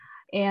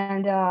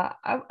And I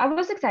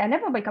was excited.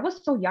 I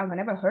was so young. I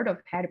never heard of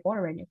Harry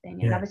Potter or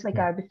anything. And I Yeah, was like,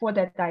 yeah, before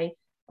that,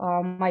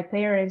 my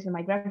parents and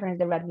my grandparents,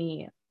 they read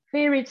me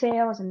fairy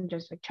tales and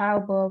just like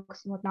child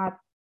books and whatnot.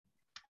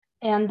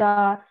 And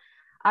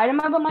I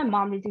remember my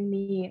mom reading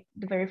me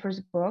the very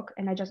first book,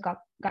 and I got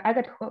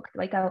hooked.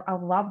 Like I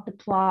loved the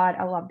plot,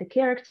 I loved the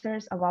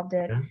characters, I loved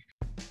it. yeah.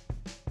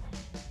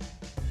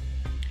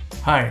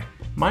 Hi,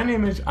 my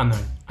name is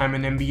Anand. I'm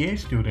an MBA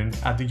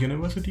student at the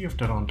University of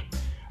Toronto.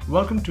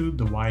 Welcome to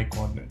The Why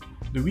Quadrant,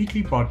 the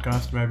weekly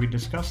podcast where we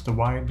discuss the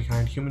why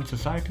behind human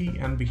society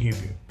and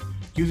behavior,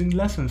 using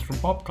lessons from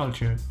pop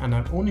culture and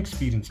our own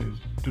experiences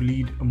to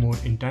lead a more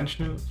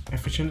intentional,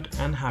 efficient,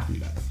 and happy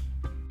life.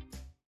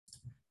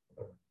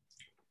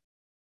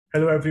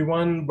 Hello,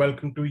 everyone.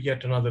 Welcome to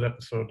yet another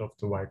episode of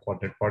the Y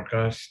Quadrant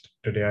podcast.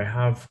 Today, I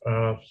have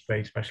a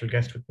very special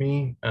guest with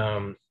me,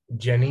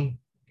 Jenny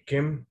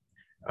Kim.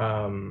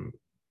 Um,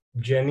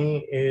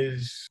 Jenny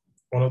is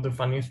one of the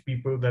funniest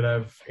people that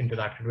I've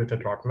interacted with at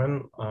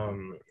Rotman.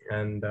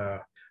 And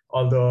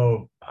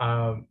although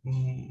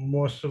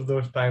most of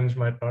those times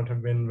might not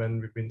have been when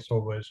we've been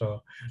sober,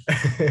 so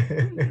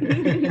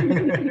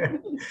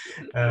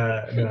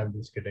no, I'm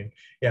just kidding.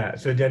 Yeah,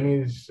 so Jenny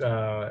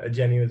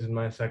was in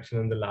my section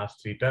in the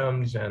last three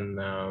terms, and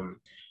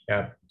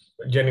yeah,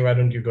 Jenny, why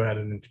don't you go ahead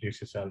and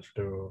introduce yourself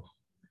to?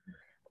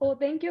 Well,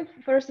 thank you.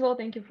 First of all,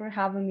 thank you for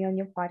having me on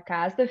your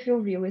podcast. I feel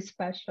really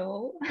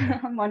special.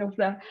 I'm one of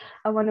the,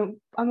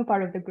 I'm a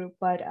part of the group,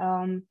 but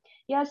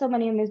yeah. So my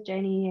name is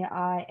Jenny.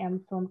 I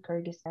am from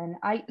Kyrgyzstan.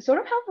 I sort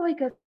of have like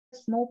a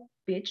small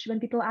pitch when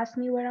people ask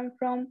me where I'm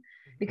from,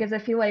 because I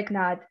feel like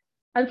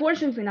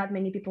unfortunately, not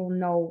many people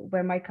know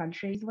where my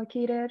country is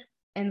located,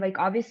 and like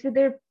obviously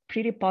they're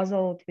pretty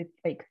puzzled with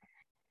like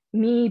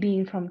me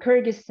being from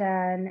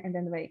Kyrgyzstan and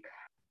then like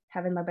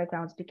having my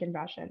background speaking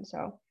Russian.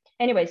 So,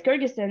 anyways,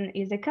 Kyrgyzstan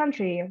is a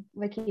country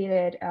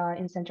located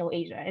in Central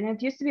Asia, and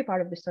it used to be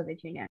part of the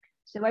Soviet Union.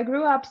 So I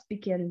grew up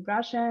speaking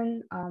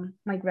Russian.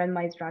 My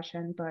grandma is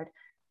Russian, but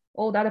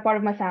all the other part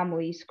of my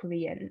family is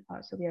Korean.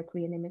 So we are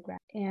Korean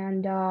immigrants,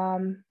 and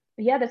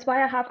yeah, that's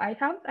why I have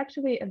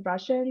actually a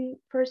Russian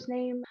first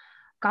name.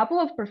 A couple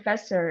of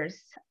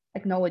professors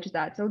acknowledge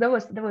that, so that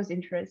was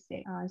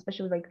interesting,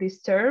 especially like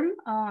this term.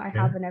 I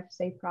Yeah. have an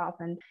FSA prof,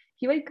 and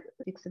he like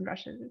speaks in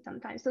Russian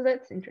sometimes, so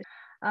that's interesting.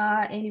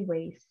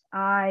 Anyways,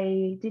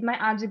 I did my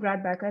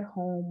undergrad back at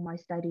home. I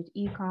studied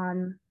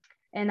econ,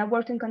 and I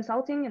worked in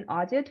consulting and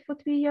audit for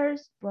 3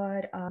 years.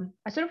 But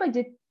I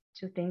did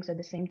two things at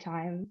the same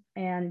time,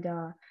 and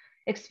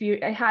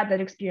I had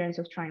that experience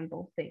of trying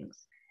both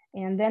things.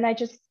 And then I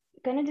just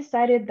kind of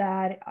decided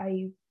that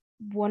I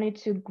wanted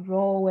to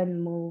grow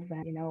and move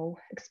and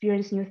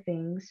experience new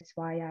things. That's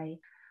why I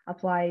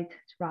applied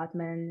to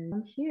Rotman.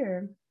 I'm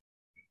here.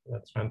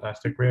 That's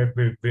fantastic. We're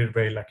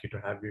very lucky to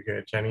have you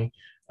here, Jenny.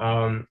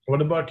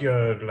 What about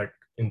your like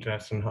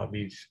interests and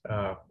hobbies?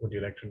 What do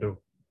you like to do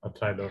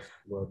outside of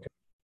work?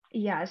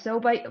 Yeah, so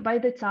by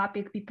the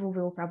topic, people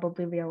will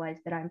probably realize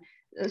that I'm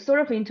sort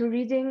of into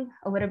reading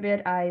a little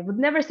bit. I would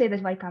never say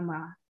that like I'm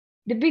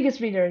the biggest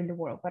reader in the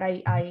world, but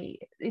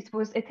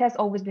it has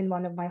always been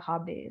one of my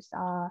hobbies.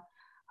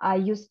 I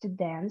used to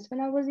dance when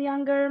I was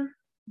younger,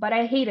 but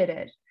I hated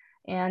it,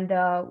 and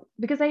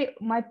because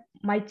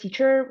my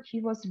teacher,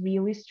 he was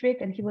really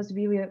strict, and he was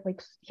really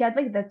like he had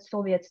like that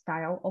Soviet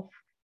style of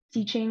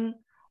teaching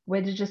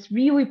where they're just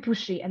really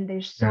pushy, and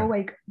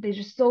Yeah, they're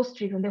just so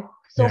strict, and they're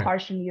so yeah.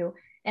 harsh on you,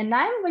 and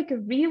I'm like a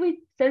really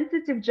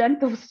sensitive,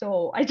 gentle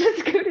soul. I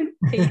just couldn't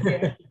take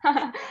it.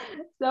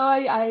 So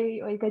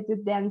I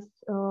did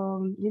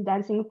did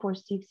dancing for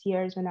 6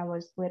 years when I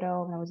was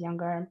little, when I was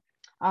younger.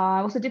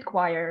 I also did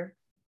choir.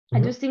 I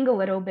do Mhm. sing a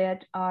little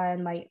bit.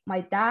 And my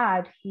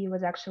dad, he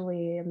was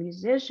actually a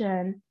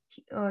musician.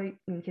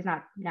 He's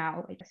not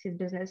now, like it's his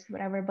business,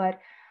 whatever. But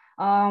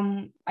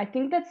I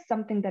think that's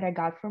something that I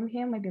got from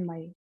him. Maybe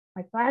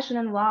my passion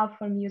and love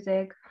for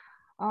music.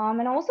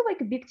 And also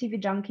like a big TV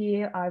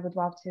junkie. I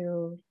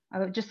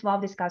would just love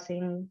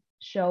discussing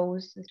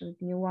shows, with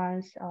new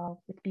ones,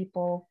 with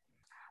people.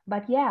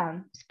 But yeah,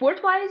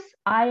 sport wise,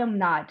 I am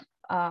not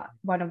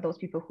one of those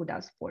people who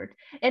does sport.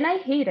 And I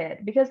hate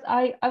it because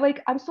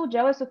I'm so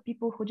jealous of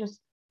people who just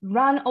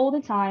run all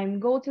the time,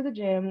 go to the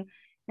gym,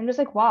 and just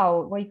like,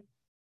 wow, like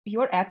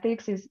your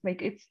ethics is like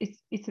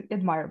it's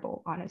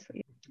admirable,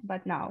 honestly.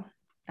 But no,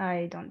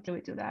 I don't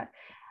really do that.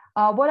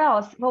 What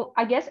else? Well,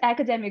 I guess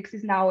academics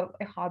is now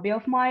a hobby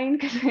of mine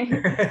because I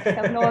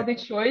have no other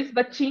choice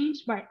but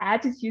change my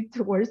attitude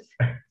towards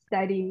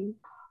studying.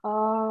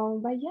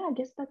 But yeah, I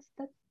guess that's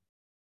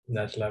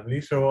That's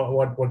lovely. So,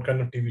 what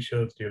kind of TV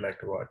shows do you like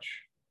to watch?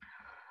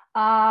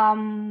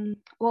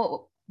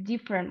 well,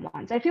 different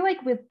ones. I feel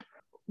like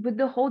with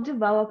the whole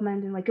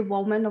development and like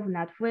evolvement of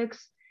Netflix,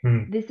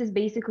 Hmm. this is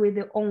basically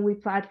the only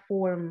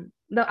platform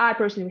that I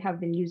personally have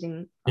been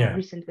using Yeah,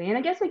 recently. And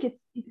I guess like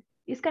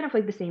it's kind of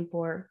like the same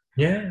for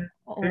yeah,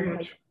 all pretty like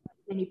much.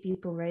 many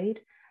people, right?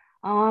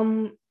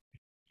 Um,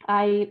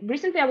 I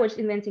watched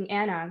Inventing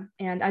Anna,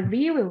 and I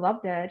really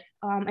loved it.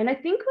 And I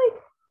think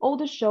like all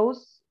the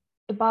shows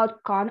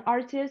about con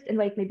artists, and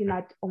like maybe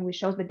not only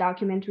shows, but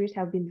documentaries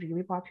have been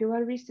really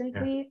popular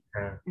recently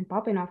yeah. and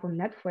popping up on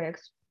Netflix.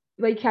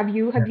 Like, have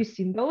you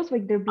seen those?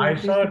 Like, I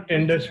there's saw been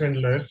Tinder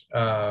Swindler.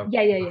 yeah,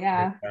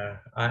 yeah,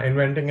 yeah.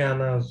 Inventing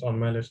Anna's on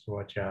my list to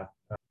watch. Yeah.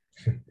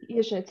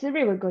 You should. It's a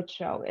really good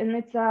show, and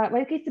it's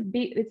like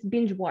it's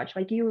binge watch.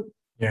 Like you,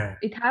 Yeah.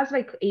 it has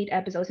like 8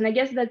 episodes, and I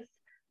guess that's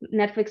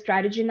Netflix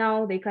strategy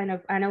now. They kind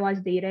of analyze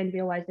data and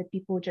realize that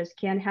people just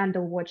can't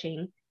handle watching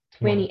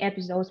One. 20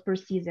 episodes per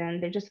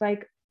season. They're just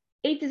like,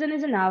 8 seasons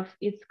is enough.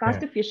 It's cost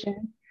Yeah. efficient,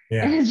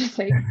 and Yeah. it's just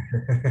like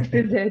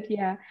this is it.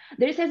 Yeah,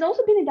 has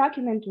also been a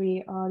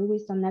documentary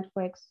released on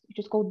Netflix, which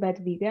is called Bad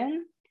Vegan,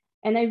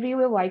 and I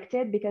really liked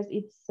it because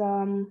it's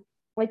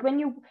like when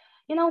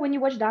when you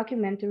watch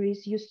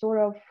documentaries, you sort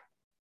of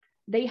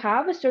they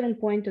have a certain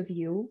point of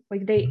view,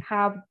 like they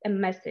have a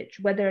message,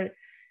 whether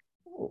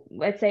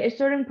let's say a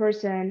certain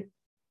person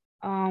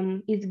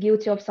is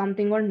guilty of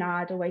something or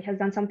not, or like has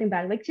done something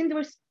bad, like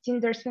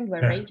Tinder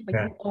Swindler, Yeah. right? Like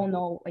Yeah. we all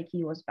know like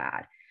he was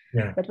bad.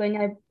 Yeah. But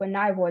when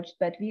I watched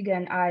Bad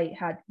Vegan, I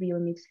had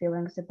really mixed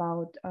feelings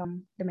about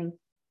the main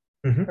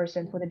Mm-hmm.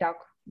 person who the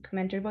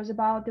documentary was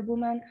about, the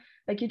woman.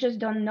 Like you just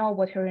don't know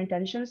what her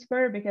intentions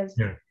were because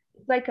Yeah.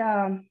 it's like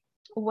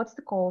what's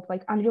the called,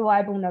 like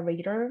unreliable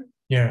narrator,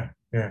 Yeah.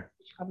 Yeah.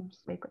 which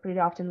comes like pretty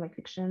often like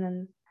fiction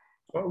and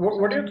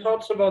What are your so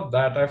thoughts about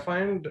that? I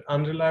find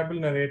unreliable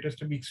narrators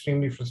to be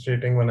extremely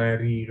frustrating when I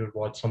read or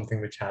watch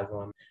something which has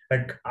one.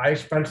 Like I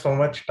spent so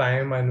much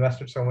time, I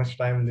invested so much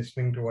time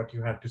listening to what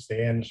you had to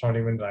say, and it's not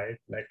even right.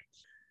 Like,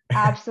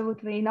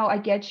 absolutely. No, I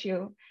get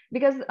you.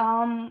 Because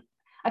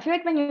I feel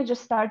like when you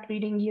just start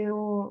reading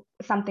you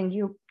something,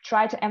 you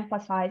try to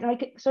emphasize,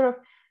 like sort of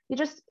you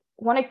just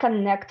want to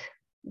connect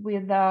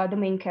with the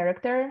main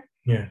character,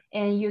 yeah,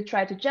 and you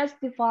try to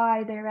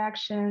justify their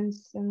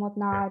actions and yeah,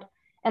 whatnot.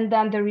 And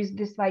then there is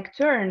this like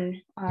turn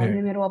in yeah,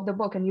 the middle of the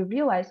book, and you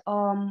realize,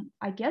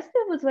 I guess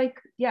there was like,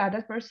 yeah,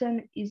 that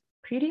person is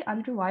pretty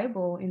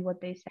unreliable in what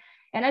they say.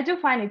 And I do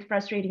find it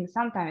frustrating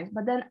sometimes,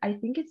 but then I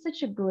think it's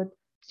such a good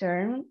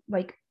turn.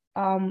 Like,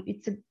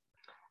 it's a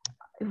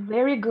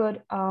very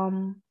good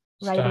style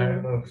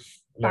writing of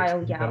like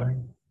style. Yeah,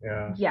 storytelling.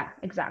 Yeah. yeah,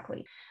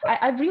 exactly. Uh,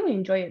 I really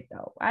enjoy it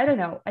though. I don't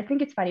know. I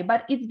think it's funny,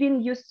 but it's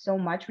been used so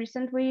much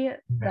recently yeah.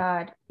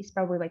 that it's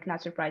probably like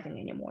not surprising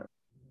anymore.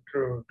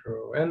 True,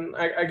 true. And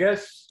I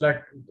guess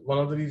like one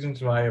of the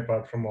reasons why,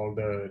 apart from all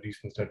the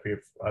reasons that we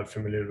are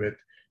familiar with,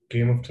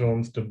 Game of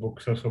Thrones, the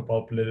books are so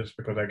popular is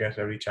because I guess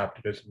every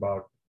chapter is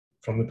about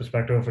from the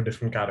perspective of a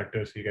different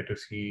character, so you get to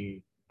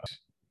see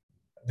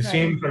the Right.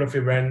 same sort of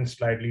event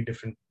slightly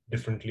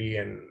differently,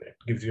 and it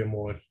gives you a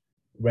more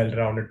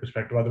well-rounded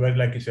perspective. Otherwise,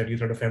 like you said, you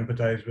sort of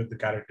empathize with the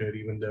character,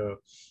 even the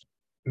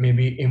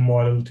maybe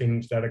immoral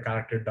things that a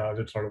character does,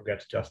 it sort of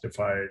gets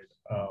justified.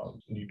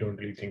 You don't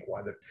really think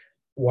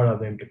what are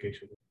the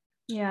implications.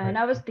 Yeah, Right. and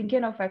I was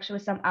thinking of actually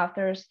some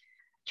authors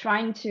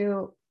trying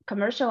to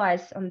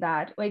commercialize on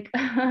that. Like,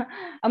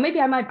 or maybe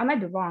I might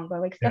be wrong, but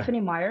like Yeah.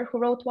 Stephanie Meyer, who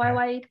wrote Yeah.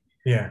 Twilight.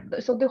 Yeah.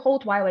 So the whole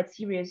Twilight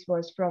series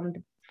was from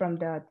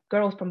the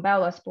girl from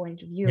Bella's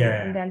point of view,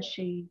 and Yeah. then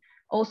she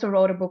also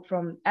wrote a book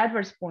from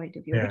Edward's point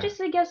of view, which Yeah. is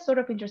I guess sort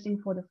of interesting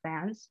for the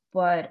fans,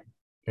 but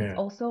it's Yeah.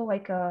 also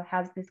like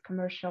has this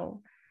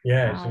commercial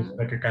Yeah. It's just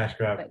like a cash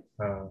grab. like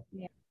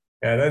yeah.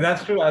 Yeah,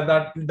 that's true.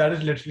 That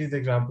is literally the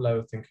example I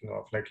was thinking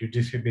of. Like you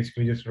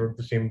basically just wrote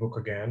the same book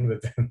again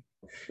with them.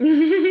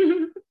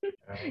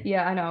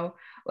 Yeah, I know.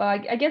 Well,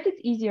 I guess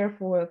it's easier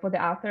for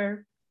the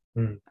author.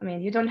 Hmm. I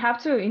mean, you don't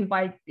have to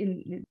invite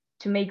in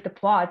to make the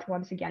plot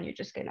once again. You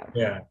just kind of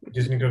Yeah,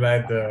 just need to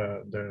write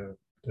the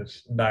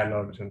this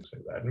dialogues and things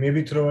like that.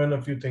 Maybe throw in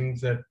a few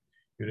things that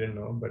you didn't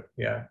know, but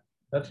yeah,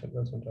 that's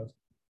interesting.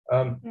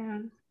 Um, yeah.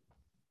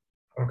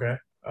 okay.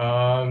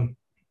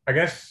 I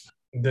guess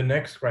the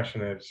next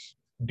question is,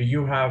 do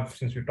you have,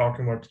 since we're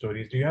talking about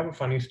stories, do you have a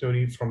funny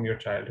story from your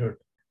childhood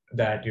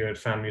that your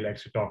family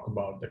likes to talk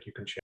about that you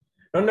can share?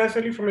 Not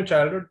necessarily from your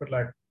childhood, but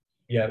like,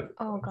 yeah,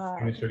 Oh a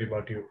funny God. story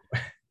about you.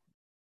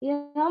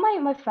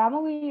 My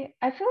family,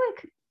 I feel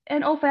like,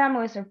 and all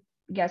families are,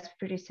 I guess,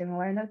 pretty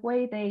similar in that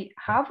way. They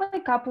have like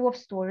a couple of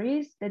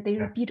stories that they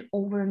Yeah, repeat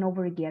over and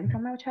over again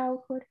from my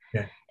childhood.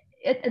 yeah,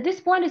 At this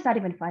point, it's not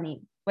even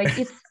funny. Like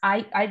it's,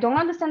 I don't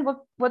understand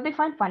what they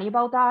find funny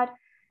about that.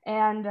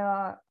 And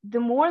the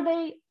more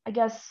they, I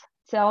guess,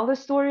 tell the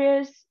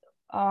stories,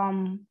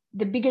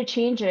 the bigger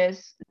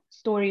changes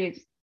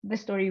stories the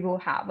story will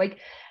have. Like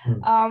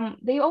Hmm.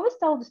 they always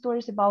tell the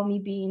stories about me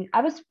being,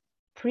 I was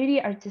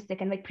pretty artistic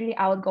and like pretty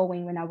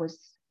outgoing when I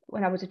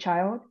was a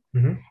child,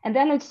 Mhm. and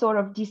then it sort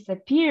of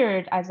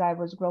disappeared as I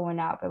was growing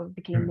up. I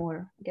became Hmm. more,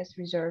 I guess,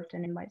 reserved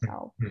and in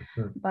myself. Hmm.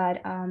 Hmm. But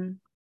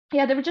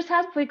yeah, they would just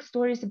have like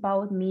stories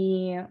about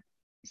me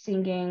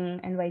singing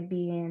and like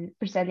being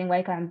pretending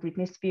like I'm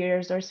Britney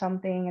Spears or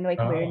something and like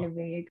wearing a Oh.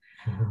 wig.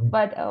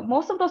 But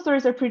most of those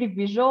stories are pretty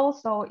visual,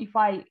 so if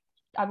I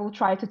will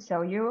try to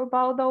tell you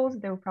about those,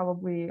 they'll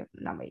probably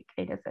not make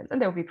any sense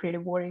and they'll be pretty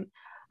boring.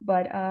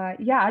 But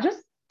yeah, I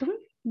just don't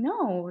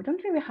know. I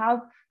don't really have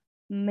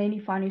many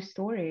funny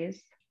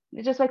stories.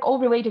 it's just like all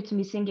related to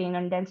me singing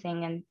and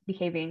dancing and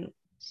behaving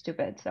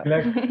stupid. So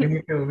Like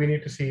we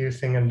need to see you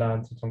sing and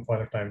dance at some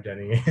point of time,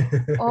 Jenny.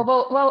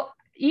 oh well,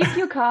 if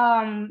you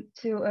come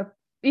to a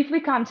if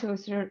we come to a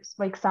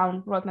like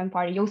Sound Rodman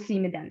party, you'll see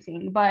me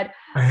dancing, but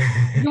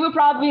you will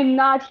probably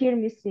not hear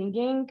me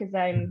singing because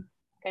I'm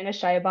kind of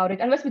shy about it,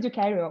 unless we do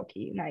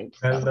karaoke night.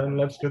 Well, So then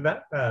let's do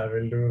that.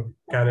 We'll do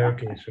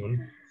karaoke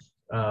soon.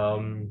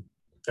 Um,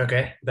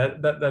 okay,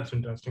 that's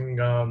interesting.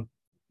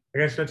 I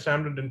guess it's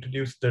time to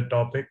introduce the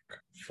topic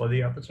for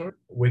the episode,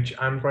 which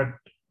I'm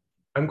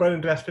quite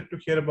interested to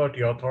hear about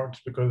your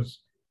thoughts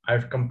because I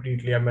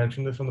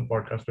mentioned this on the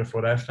podcast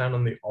before. I stand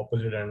on the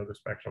opposite end of the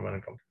spectrum when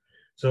it comes.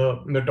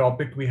 So the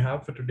topic we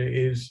have for today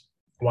is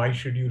why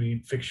should you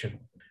read fiction?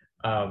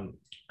 Um,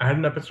 I had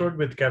an episode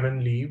with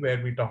Kevin Lee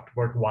where we talked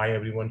about why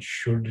everyone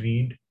should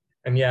read.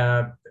 And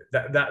yeah,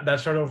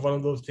 that's sort of one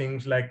of those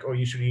things like, oh,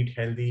 you should eat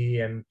healthy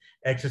and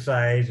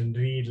exercise and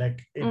read.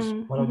 Like it's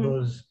one of mm-hmm.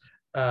 those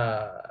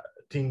uh,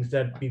 things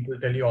that people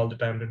tell you all the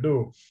time to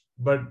do.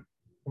 But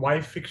why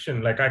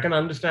fiction? Like I can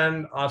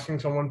understand asking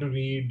someone to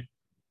read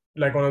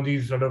like one of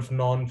these sort of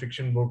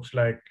non-fiction books,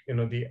 like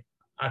the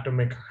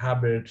Atomic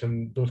Habits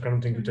and those kind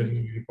of things, which are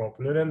really, really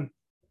popular. And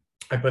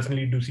I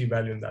personally do see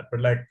value in that.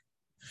 But like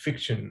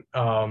fiction,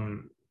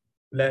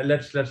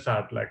 let's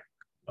start like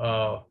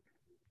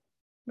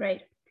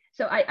Right.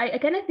 So I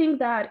kind of think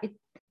that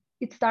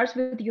it starts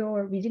with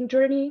your reading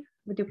journey,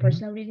 with your mhm.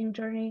 personal reading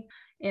journey,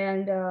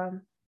 and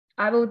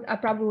I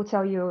probably will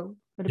tell you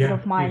a little bit Yeah,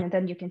 of mine, please. and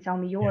then you can tell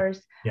me Yeah,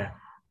 yours. yeah.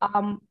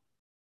 Um,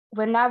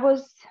 when I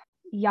was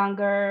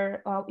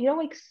younger,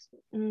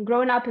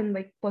 growing up in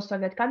like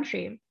post-Soviet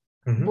country,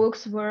 Hmm.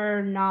 books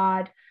were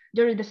not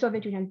during the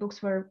Soviet Union.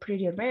 Books were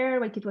pretty rare.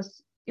 Like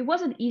it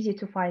wasn't easy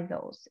to find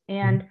those,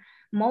 and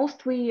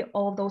mostly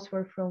all of those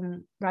were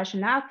from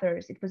Russian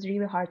authors. It was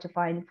really hard to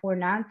find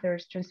foreign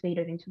authors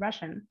translated into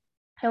Russian.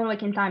 However,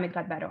 like in time, it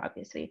got better,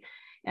 obviously.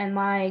 And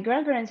my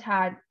grandparents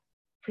had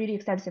pretty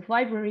extensive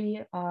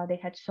library. They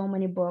had so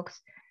many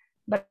books,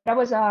 but I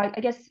was, I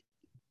guess,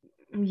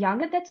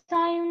 young at that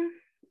time,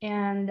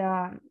 and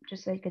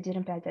just like I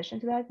didn't pay attention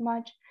to that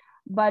much.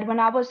 But when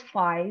I was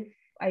 5,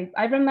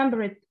 I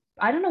remember it.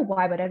 I don't know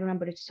why, but I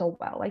remember it so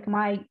well. Like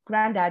my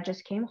granddad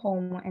just came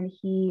home and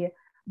he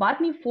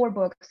bought me 4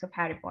 books of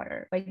Harry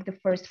Potter, like the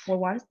first 4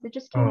 ones that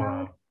just came Oh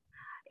out. wow.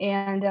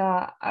 And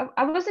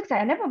I was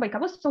excited. I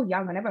was so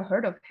young. I never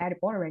heard of Harry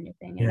Potter or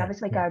anything. And I Yeah,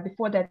 was like, yeah.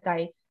 before that,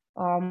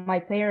 my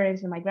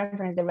parents and my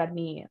grandparents, they read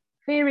me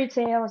fairy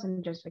tales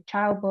and just like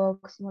child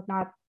books and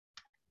whatnot.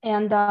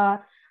 And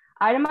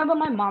I remember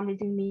my mom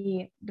reading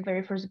me the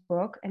very first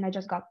book, and I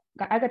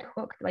got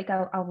hooked. Like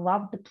I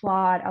loved the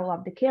plot, I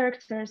loved the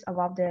characters, I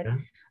loved it. Yeah.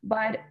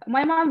 But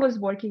my mom was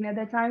working at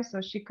that time,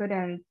 so she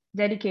couldn't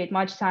dedicate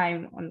much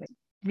time on like,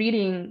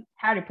 reading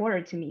Harry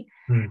Potter to me.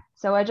 Hmm.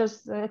 So I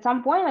just at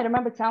some point I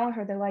remember telling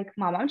her, they're like,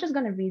 "Mom, I'm just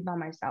gonna read by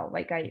myself.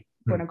 Like I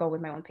Hmm. gonna go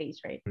with my own pace,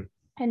 right?" Hmm.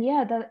 And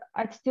yeah, that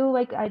I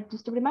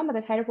just remember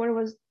that Harry Potter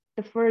was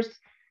the first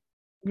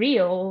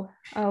real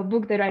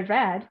book that I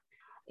read,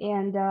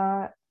 and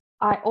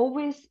I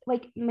always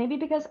like maybe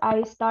because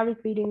I started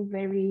reading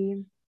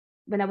very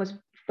when I was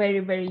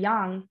very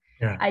young,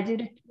 Yeah. I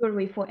did it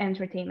purely for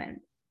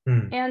entertainment.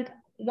 Hmm. And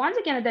once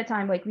again, at that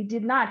time, like we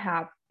did not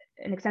have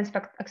an extensive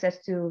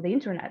access to the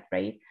internet,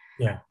 right?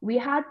 Yeah. We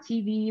had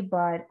TV,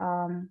 but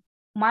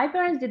my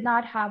parents did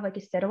not have like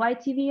a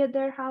satellite TV at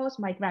their house.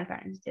 My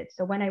grandparents did.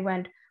 So when I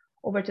went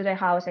over to their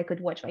house, I could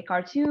watch like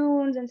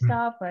cartoons and Hmm.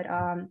 stuff. But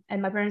at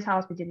my parents'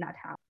 house, we did not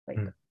have like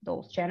Hmm.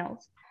 those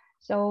channels.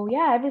 So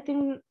yeah,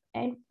 everything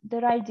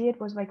that I did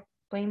was like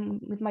playing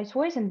with my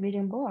toys and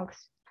reading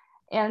books.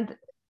 And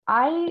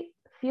I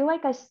feel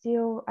like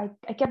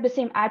I kept the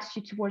same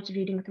attitude towards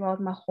reading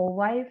throughout my whole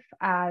life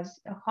as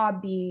a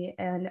hobby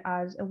and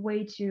as a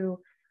way to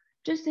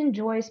just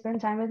enjoy, spend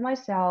time with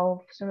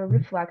myself, sort of Hmm.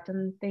 reflect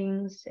on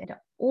things,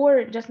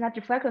 or just not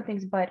reflect on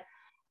things, but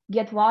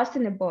get lost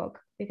in the book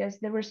because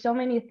there were so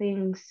many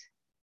things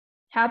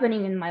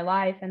happening in my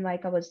life. And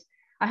like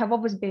I have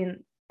always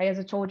been, as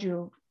I told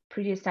you,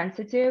 pretty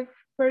sensitive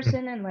Hmm.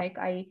 person. And like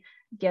I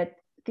get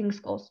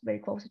things very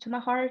closer to my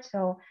heart.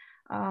 So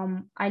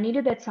I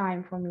needed that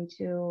time for me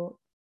to,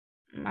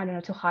 I don't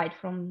know, to hide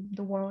from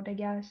the world, I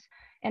guess.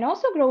 And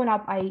also growing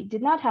up, I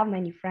did not have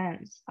many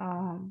friends.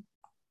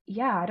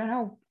 Yeah, I don't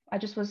know. I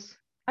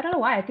don't know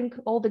why. I think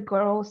all the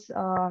girls,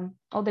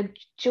 all the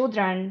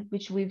children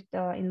which lived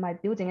in my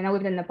building, and I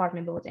lived in an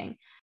apartment building,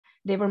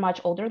 they were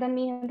much older than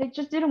me, and they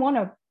just didn't want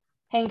to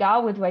hang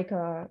out with like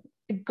a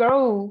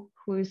girl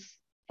who's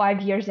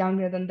 5 years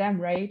younger than them,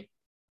 right?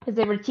 Because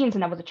they were teens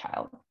and I was a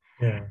child.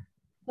 Yeah.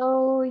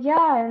 So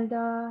yeah, and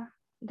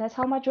that's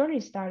how my journey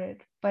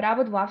started. But I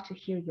would love to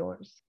hear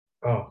yours.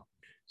 Oh,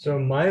 so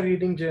my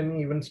reading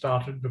journey even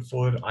started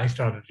before I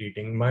started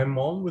reading. My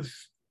mom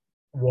was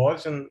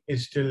and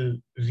is still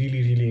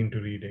really, really into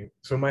reading.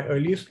 So my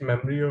earliest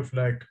memory of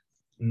like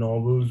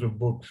novels or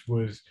books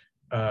was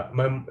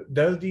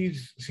there's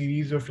these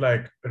series of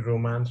like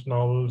romance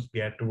novels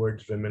geared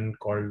towards women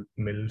called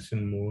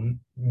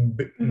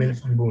Mm-hmm.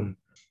 Mills and Boone.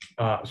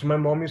 So my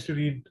mom used to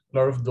read a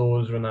lot of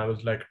those when I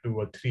was like 2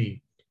 or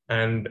 3,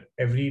 and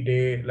every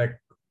day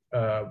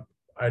uh,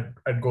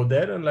 I'd go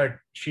there and like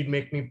she'd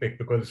make me pick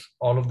because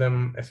all of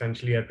them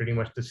essentially are pretty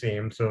much the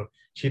same. So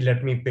she'd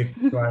let me pick.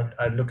 So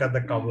I'd look at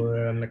the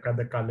cover and look at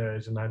the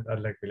colors, and I'd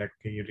like be like,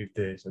 okay, you read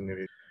this and you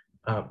read.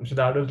 So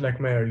that was like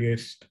my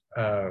earliest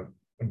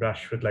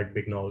brush with like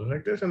big novels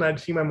like this, and I'd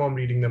see my mom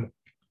reading them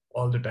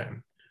all the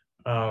time.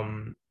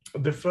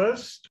 The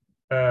first,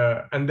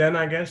 and then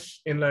I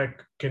guess in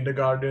like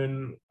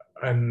kindergarten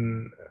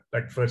and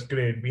like first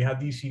grade, we had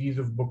these series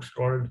of books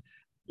called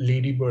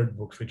Ladybird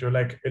books, which were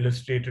like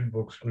illustrated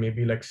books,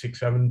 maybe like 6,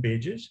 7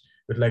 pages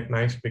with like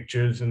nice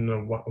pictures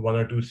and one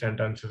or two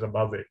sentences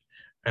above it.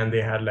 And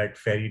they had like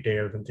fairy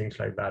tales and things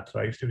like that. So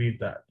I used to read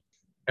that.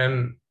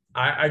 And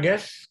I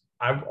guess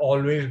I've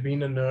always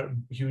been a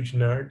huge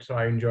nerd, so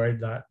I enjoyed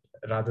that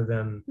rather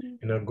than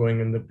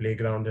going in the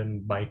playground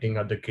and biting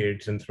other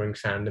kids and throwing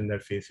sand in their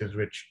faces,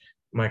 which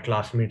my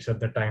classmates at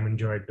the time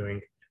enjoyed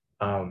doing.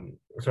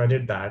 So I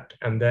did that,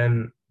 and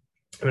then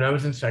when I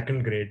was in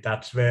second grade,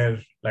 that's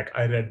where like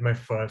I read my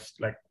first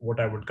like what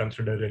I would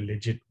consider a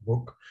legit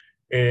book.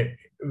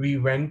 We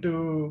went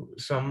to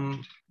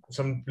some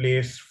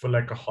place for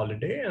like a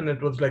holiday, and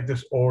it was like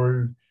this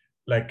old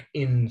like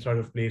inn sort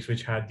of place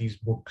which had these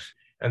books,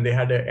 and they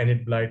had a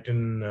Enid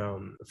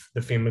Blyton,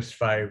 the famous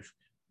five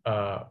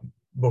uh,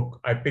 book.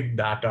 I picked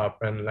that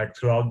up, and like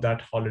throughout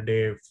that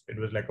holiday, it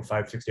was like a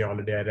 5, 6 day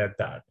holiday. I read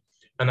that,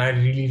 and I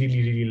really,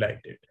 really, really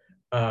liked it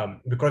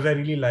because I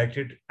really liked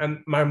it.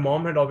 And my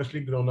mom had obviously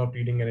grown up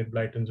reading Enid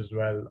Blyton's as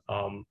well.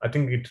 I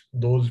think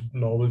those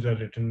novels are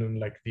written in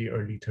like the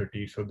early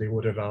 30s, so they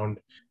were around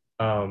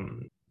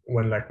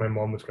when like my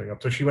mom was growing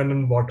up. So she went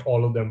and bought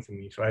all of them for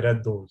me. So I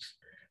read those.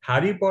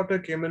 Harry Potter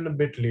came in a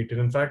bit later.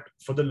 In fact,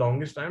 for the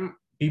longest time,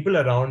 people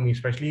around me,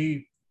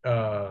 especially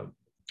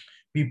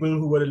people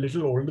who were a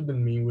little older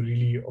than me, were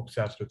really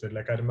obsessed with it.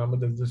 Like I remember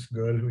there's this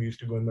girl who used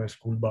to go in my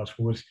school bus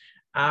who was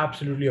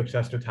absolutely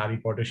obsessed with Harry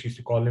Potter. She used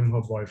to call him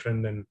her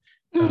boyfriend, and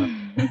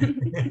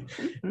That's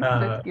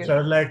cute. so I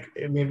was like,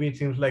 maybe it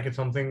seems like it's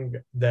something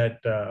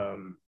that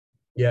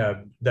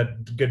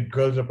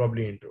girls are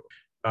probably into.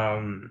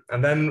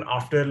 And then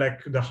after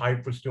like the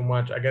hype was too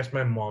much, I guess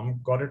my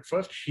mom got it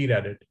first. She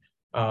read it,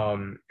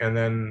 and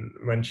then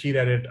when she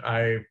read it,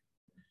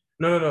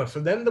 no. So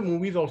then the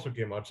movies also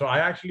came out. So I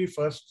actually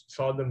first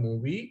saw the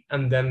movie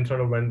and then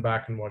sort of went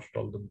back and watched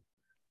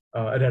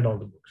I read all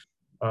the books.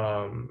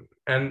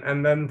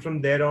 And then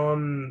from there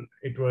on,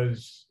 it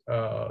was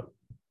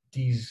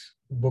these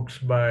books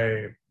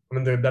by,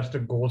 that's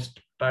the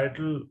ghost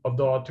title of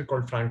the author,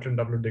 called Franklin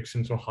W.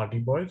 Dixon, so Hardy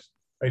Boys.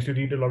 I used to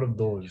read a lot of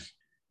those.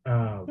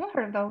 I've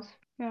heard those.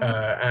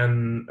 Yeah.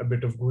 And a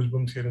bit of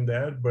Goosebumps here and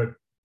there. But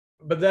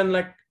then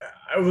like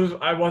I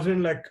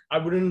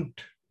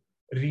wouldn't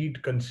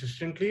read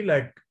consistently.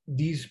 Like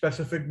these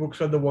specific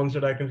books are the ones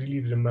that I can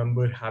really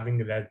remember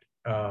having read.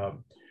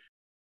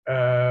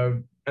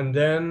 And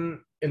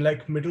then in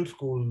like middle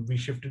school, we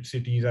shifted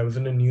cities. I was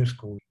in a new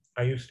school.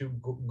 I used to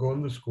go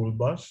on the school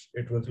bus.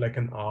 It was like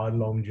an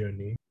hour-long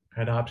journey. I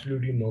had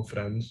absolutely no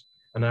friends,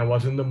 and I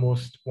wasn't the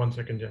most 1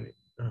 second, Jenny.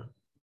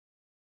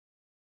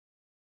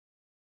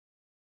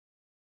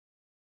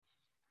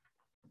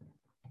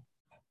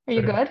 Are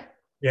you good?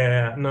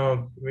 Yeah,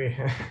 no,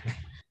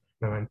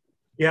 no man.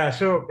 Yeah,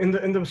 so in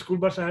the school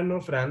bus, I had no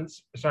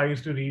friends, so I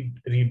used to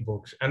read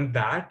books, and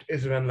that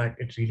is when like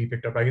it really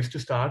picked up. I used to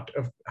start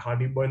a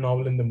Hardy Boy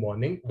novel in the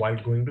morning while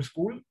going to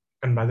school,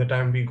 and by the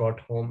time we got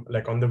home,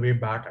 like on the way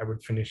back, I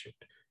would finish it.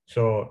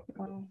 So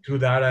through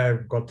that, I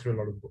got through a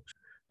lot of books.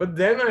 But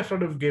then I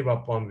sort of gave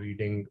up on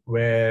reading,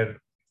 where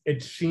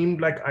it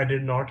seemed like I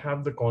did not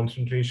have the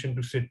concentration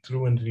to sit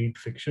through and read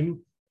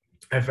fiction.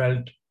 I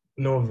felt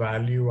no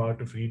value out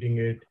of reading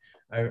it.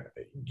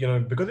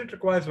 Because it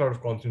requires a lot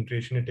of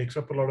concentration, it takes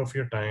up a lot of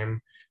your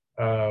time.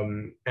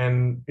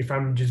 And if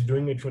I'm just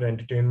doing it for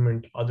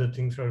entertainment, other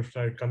things sort of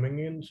start coming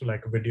in. So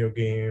like video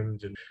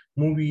games and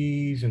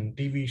movies and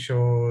TV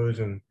shows,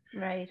 and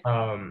right.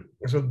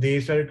 So they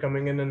started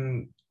coming in,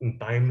 and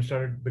time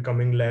started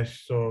becoming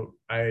less. So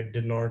I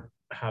did not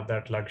have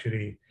that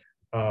luxury.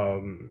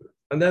 And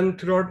then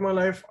throughout my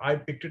life, I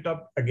picked it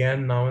up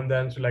again now and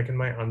then. So like in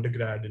my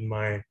undergrad, in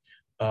my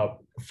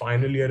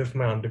final year of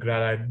my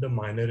undergrad, I did a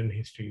minor in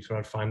history. So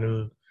our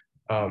final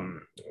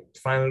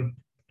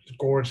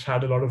course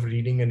had a lot of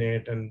reading in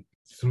it, and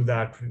through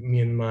that, me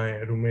and my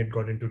roommate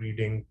got into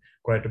reading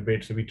quite a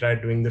bit. So we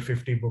tried doing the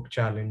 50-book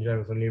challenge. I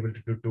was only able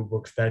to do 2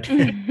 books that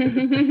year.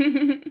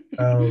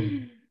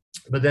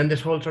 But then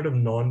this whole sort of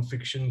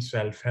non-fiction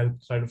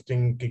self-help side of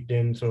thing kicked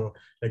in. So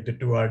like the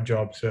 2 Hour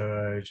Job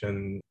Search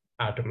and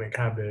Atomic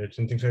Habits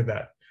and things like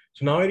that.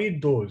 So now I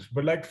read those,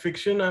 but like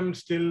fiction, I'm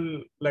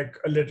still like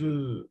a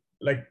little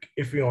like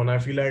iffy on. I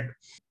feel like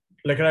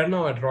right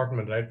now at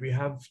Rotman, right, we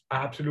have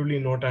absolutely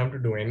no time to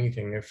do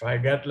anything. If I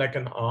get like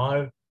an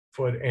hour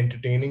for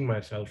entertaining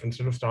myself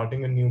instead of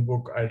starting a new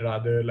book, I'd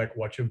rather like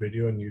watch a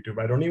video on YouTube.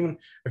 I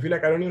feel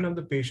like I don't even have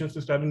the patience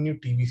to start a new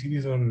TV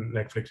series on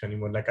Netflix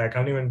anymore. Like I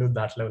can't even do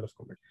that level of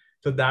commitment.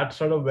 So that's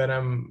sort of where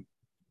I'm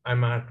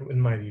I'm at in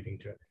my reading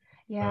journey.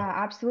 Yeah,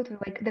 absolutely.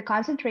 Like the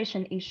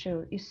concentration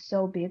issue is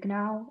so big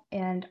now,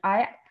 and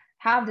I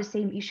have the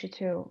same issue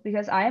too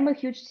because I am a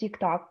huge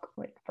TikTok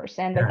like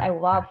person that Yeah. I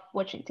love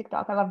watching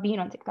TikTok. I love being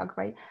on TikTok,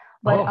 right?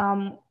 But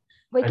Oh,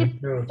 like I it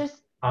need to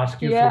just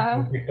ask you for yeah.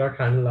 your TikTok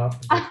handle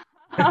after this.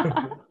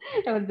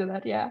 I would do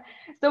that, yeah.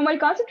 So my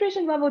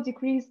concentration level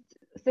decreased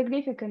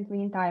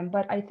significantly in time,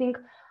 but I think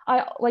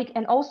I like,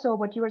 and also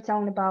what you were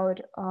telling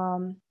about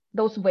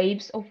those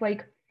waves of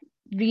like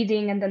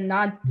reading and then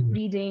not Mhm.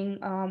 reading.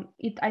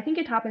 It I think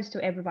it happens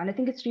to everyone. I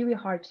think it's really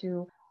hard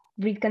to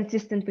read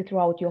consistently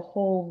throughout your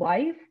whole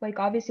life. Like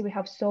obviously we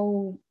have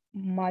so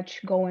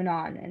much going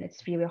on, and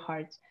it's really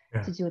hard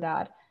Yeah, to do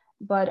that.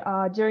 But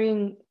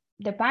during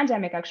the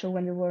pandemic, actually,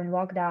 when we were in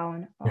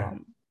lockdown, yeah,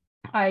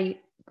 I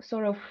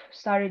sort of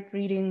started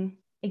reading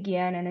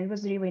again, and it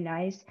was really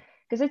nice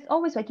because it's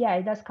always like, yeah,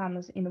 it does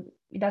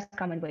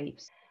come in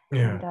waves.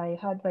 And yeah. I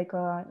had like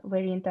a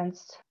very intense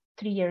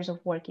 3 years of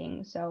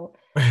working, so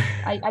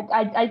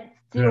I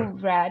still Yeah,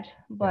 read, yeah.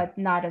 but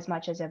not as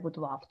much as I would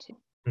love to.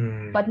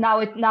 But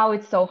Mm, now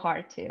it's so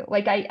hard to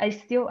like.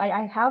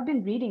 I have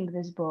been reading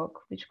this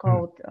book which mm,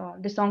 called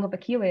The Song of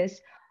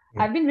Achilles.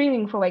 yeah. I've been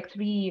reading for like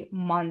 3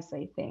 months,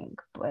 I think,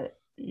 but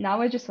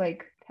now I just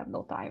like have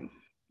no time.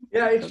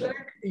 Yeah, So it's that's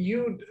like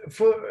you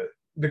for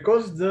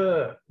because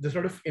the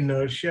sort of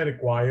inertia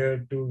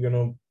required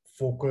to,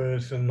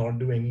 focus and not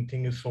do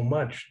anything is so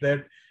much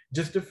that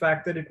just the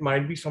fact that it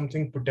might be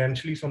something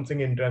potentially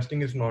something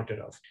interesting is not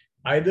enough.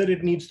 Either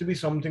it needs to be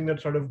something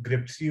that sort of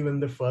grips you in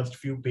the first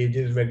few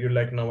pages where you're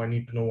like, now I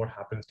need to know what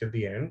happens till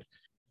the end,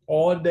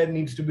 or there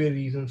needs to be a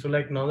reason. So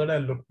like now that I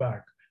look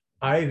back,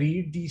 I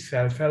read these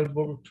self-help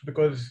books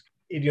because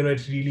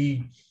it's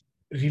really,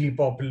 really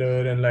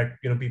popular and like,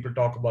 people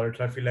talk about it.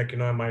 So I feel like,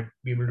 I might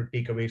be able to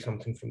take away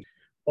something from it.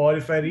 Or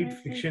if I read right.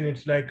 fiction,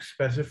 it's like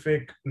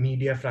specific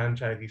media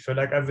franchises. So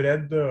like I've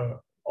read the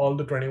all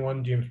the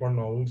 21 James Bond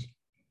novels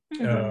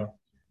uh, Hmm.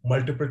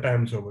 multiple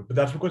times over. But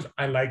that's because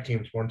I like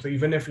James Bond. So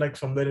even if like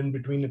somewhere in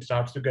between it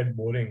starts to get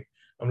boring,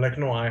 I'm like,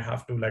 no, I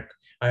have to like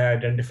I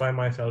identify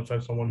myself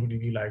as someone who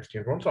really likes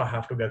James Bond, so I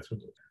have to get through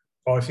this.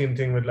 Or same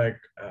thing with like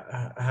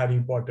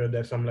Harry Potter.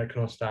 There's some like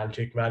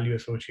nostalgic value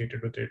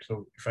associated with it.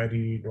 So if I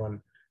read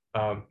one,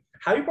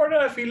 Harry Potter,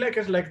 I feel like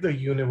is like the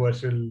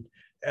universal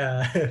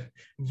uh,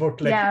 book.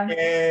 Like Yeah.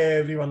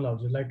 everyone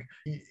loves it. Like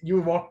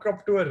you walk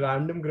up to a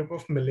random group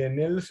of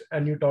millennials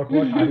and you talk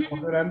about Harry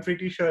Potter, I'm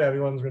pretty sure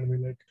everyone's going to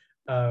be like,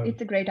 um,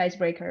 It's a great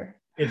icebreaker.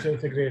 it's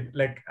a great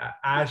like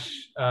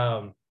Ash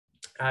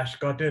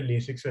got her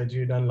LASIK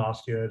surgery done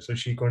last year, so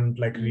she couldn't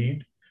like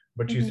read,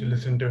 but she used to Mm-hmm.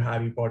 listen to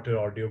Harry Potter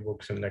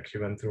audiobooks and like she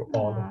went through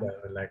all of Aw. them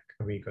in like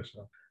a week or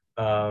so.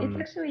 It's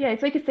Um, actually, yeah,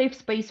 it's like a safe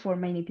space for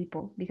many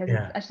people because it's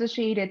yeah.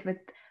 associated with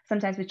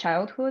sometimes with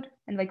childhood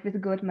and like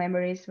with good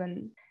memories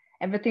when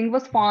everything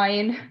was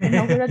fine, and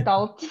now we're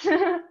adults.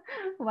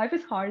 Life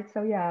is hard,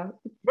 so yeah,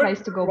 it's But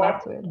nice to go what,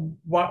 back to it.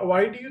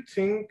 why do you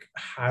think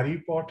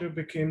Harry Potter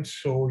became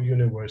so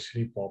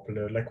universally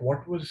popular? Like,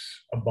 what was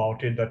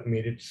about it that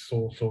made it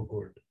so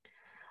good?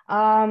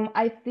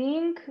 I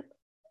think,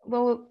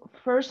 well,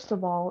 first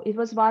of all, it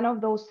was one of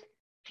those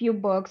few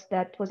books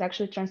that was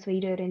actually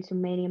translated into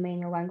many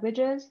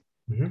languages.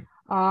 Hmm.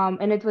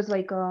 And it was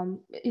like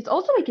it's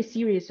also like a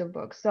series of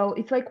books, so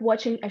it's like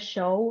watching a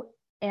show,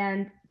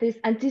 and this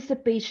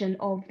anticipation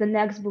of the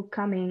next book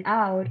coming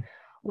out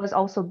was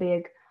also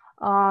big.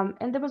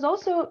 And there was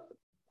also,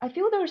 I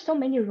feel there were so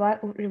many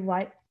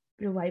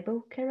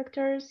reliable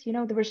characters.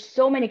 There were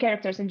so many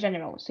characters in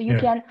general, so you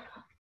Yeah. can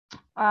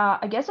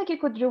I guess like you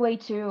could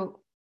relate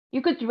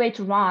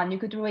to Ron, you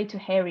could relate to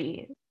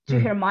Harry, to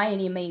Hmm.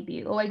 Hermione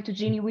maybe, or like to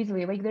Ginny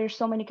Weasley. Like there's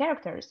so many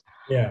characters,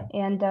 Yeah.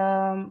 and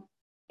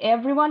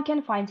everyone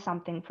can find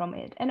something from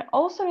it. And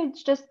also,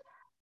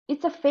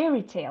 it's a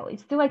fairy tale.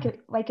 It's still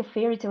like a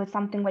fairy tale. It's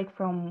something like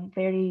from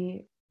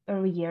very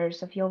early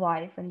years of your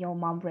life, and your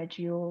mom read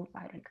you,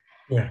 I think,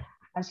 Yeah.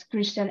 as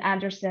Christian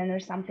Andersen or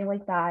something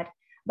like that.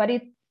 But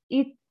it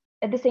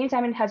at the same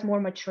time it has more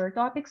mature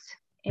topics,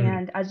 Hmm.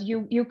 and as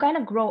you kind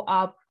of grow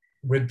up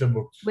With the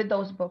books. with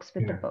those books,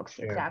 with the Yeah. books,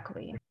 Yeah.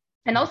 exactly.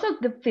 And also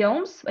the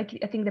films, like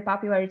I think the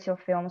popularity of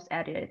films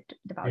added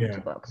the value to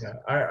Yeah, books. yeah.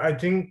 I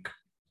think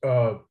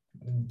uh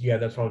yeah,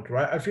 that's all true.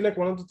 I feel like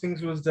one of the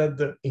things was that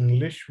the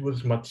English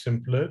was much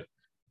simpler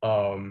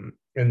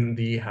in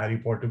the Harry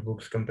Potter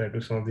books compared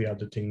to some of the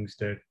other things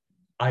that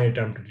I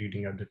attempted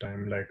reading at the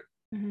time. Like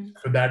Hmm.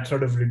 so that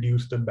sort of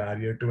reduced the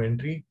barrier to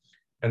entry.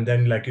 And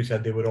then like you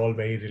said, they were all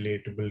very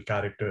relatable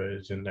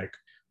characters. And like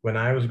when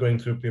I was going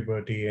through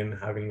puberty and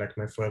having like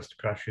my first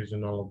crushes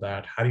and all of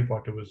that, Harry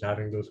Potter was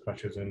having those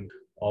crushes and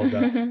all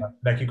that.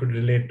 Like you could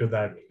relate to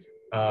that.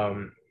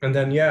 And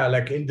then yeah,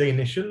 like in the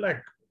initial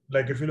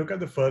like if you look at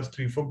the first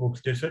 3 4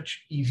 books, they're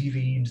such easy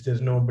reads.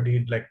 There's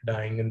nobody like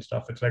dying and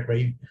stuff. It's like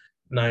very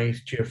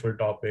nice, cheerful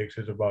topics.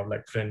 It's about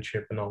like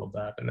friendship and all of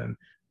that. And then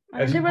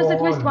And as you there go was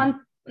at least on, one.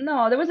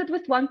 No, there was at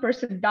least one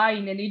person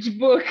dying in each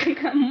book.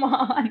 Come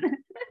on.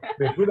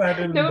 they put that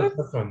in There the was.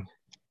 first one.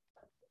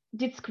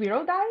 Did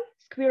Squirrel die?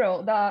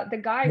 Quirrell, the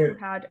guy Yeah, who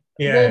had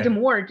yeah,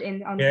 Voldemort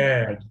in on his,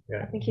 yeah, like, I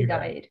yeah. think he He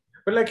died. died.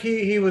 But like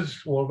he was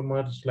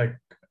Voldemort's like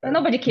And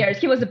nobody cares.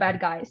 He was a bad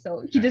guy,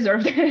 so he yeah,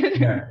 deserved it.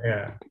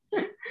 yeah.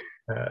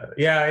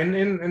 Yeah,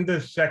 in the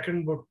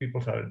second book,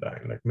 people started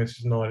dying. Like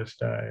Mrs. Norris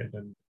died,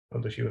 and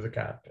although she was a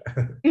cat.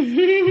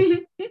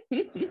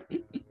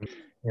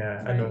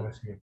 Yeah, I know Right. what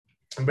you mean.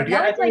 But But yeah,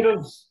 now I it's think like, it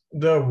was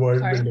the world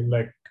sorry. building.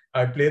 Like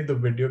I played the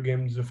video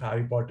games of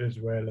Harry Potter as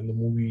well, and the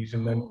movies,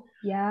 and then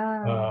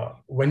Yeah.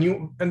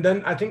 and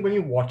then I think when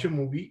you watch a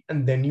movie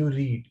and then you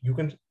read, you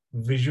can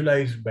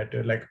visualize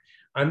better. Like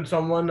I'm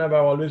someone I've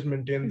always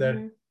maintained that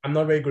Hmm. I'm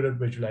not very good at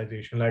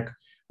visualization. Like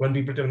when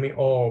people tell me,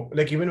 oh,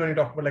 like even when you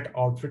talk about like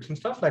outfits and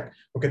stuff, like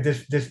okay,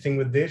 this thing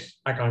with this,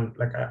 I can't.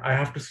 Like I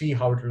have to see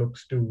how it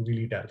looks to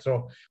really tell.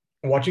 So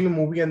watching a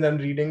movie and then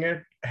reading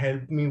it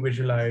helped me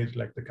visualize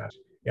like the cast.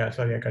 Yeah,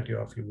 sorry, I cut you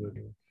off. You were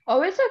doing.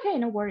 Oh, it's okay,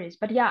 no worries.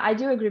 But yeah, I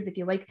do agree with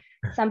you. Like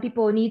some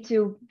people need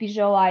to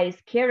visualize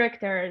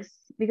characters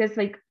because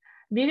like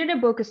reading a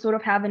book is sort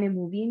of having a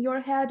movie in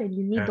your head and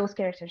you need Yeah, those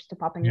characters to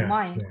pop in your yeah,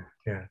 mind. yeah,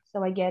 yeah,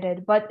 So I get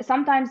it. But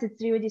sometimes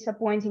it's really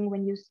disappointing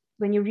when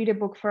you read a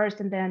book first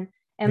and then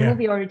a yeah,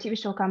 movie or a TV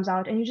show comes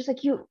out and you just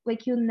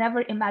like you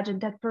never imagined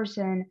that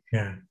person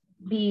yeah,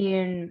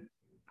 being,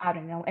 I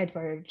don't know,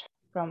 Edward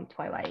from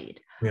Twilight.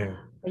 yeah.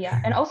 But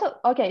yeah, and also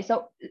okay,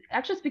 so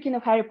actually speaking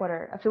of Harry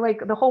Potter, I feel like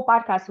the whole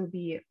podcast would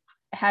be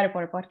a Harry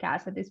Potter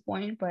podcast at this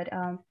point. But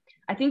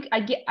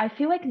I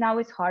feel like now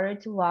it's harder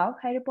to love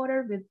Harry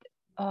Potter with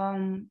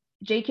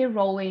J.K.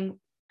 Rowling.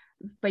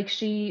 Like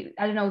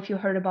I don't know if you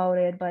heard about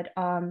it, but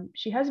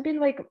she has been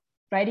like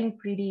writing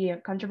pretty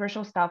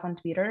controversial stuff on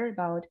Twitter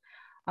about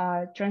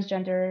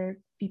transgender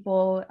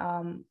people,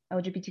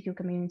 LGBTQ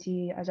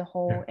community as a Yeah.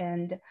 whole,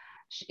 and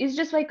it's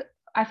just like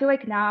I feel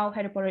like now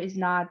Harry Potter is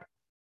not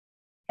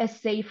a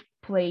safe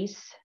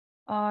place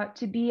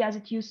to be as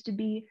it used to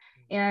be.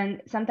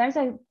 And sometimes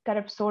I kind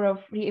of sort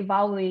of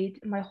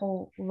reevaluate my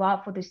whole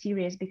love for the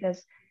series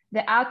because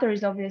the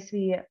authors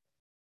obviously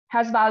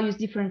has values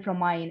different from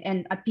mine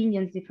and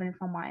opinions different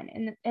from mine.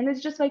 And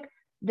it's just like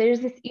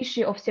there's this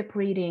issue of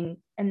separating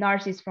a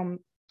narcissist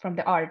from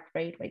the art,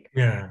 right? Like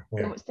Yeah,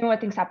 yeah, similar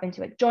things happen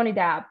to like Johnny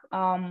Depp,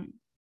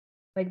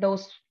 like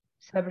those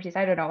celebrities.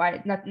 I don't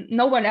know.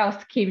 No one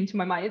else came into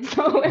my mind,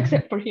 so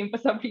except for him for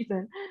some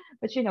reason.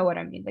 But you know what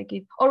I mean.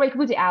 Or like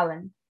Woody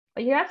Allen.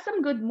 Like he has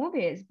some good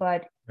movies,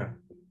 but yeah.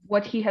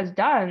 what he has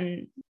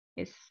done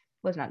is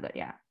was not good.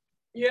 Yeah.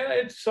 Yeah,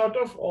 it's sort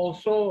of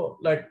also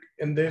like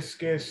in this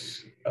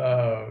case,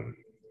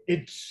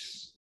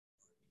 it's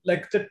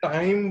like the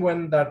time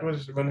when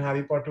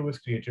Harry Potter was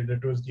created,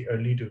 it was the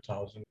early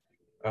 2000s.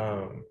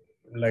 Um,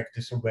 like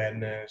this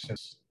awareness and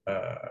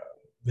uh,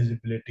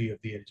 visibility of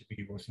the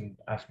LGBT wasn't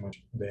as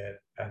much there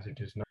as it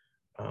is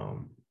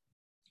now.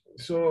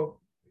 So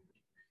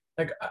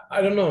like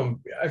I don't know.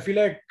 I feel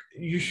like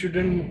you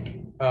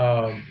shouldn't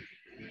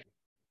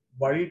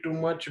worry too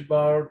much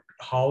about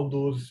how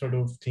those sort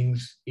of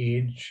things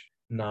age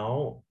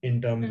now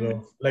in terms Mm-hmm.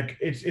 of like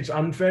it's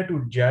unfair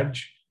to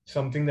judge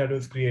something that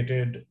was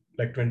created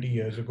like 20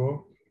 years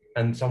ago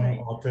and some Right.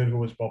 author who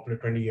was popular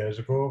 20 years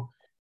ago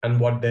and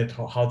what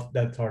how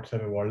their thoughts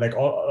have evolved. Like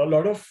a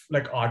lot of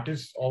like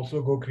artists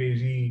also go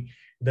crazy.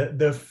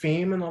 The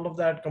fame and all of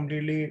that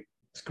completely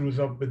screws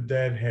up with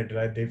their head,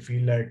 right? They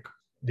feel like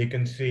they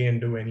can say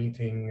and do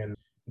anything and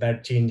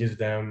that changes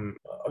them.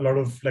 A lot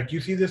of like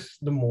you see this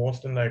the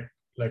most in like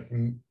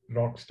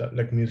rock star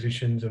like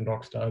musicians and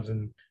rock stars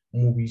and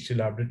movie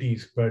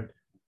celebrities, but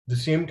the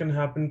same can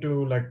happen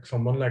to like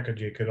someone like a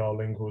J.K.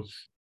 Rowling, who's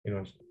you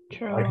know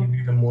True.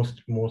 arguably the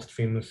most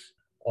famous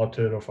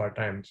author of our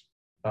times.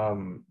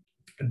 Um,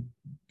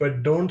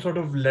 but don't sort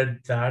of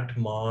let that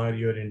mar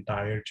your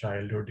entire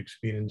childhood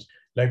experience.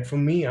 Like for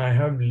me, I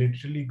have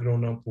literally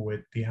grown up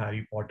with the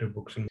Harry Potter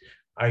books, and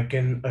I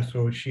can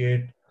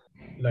associate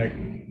like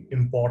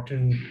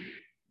important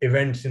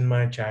events in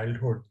my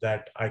childhood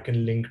that I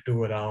can link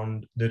to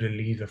around the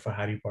release of a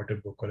Harry Potter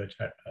book or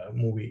a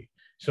movie.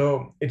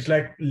 So it's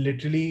like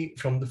literally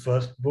from the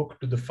first book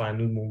to the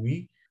final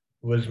movie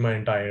was my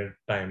entire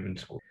time in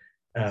school.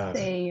 Um,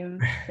 Same,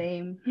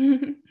 same.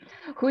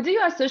 Who do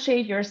you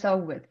associate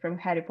yourself with from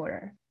Harry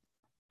Potter?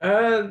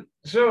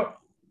 so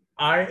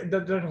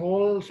that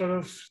whole sort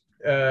of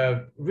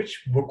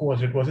which book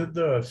was it? Was it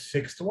the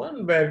sixth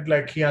one where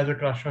like he has a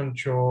crush on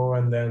Cho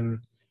and then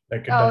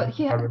like it Oh,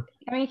 doesn't happen?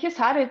 I mean, he's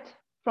had it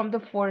from the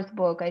fourth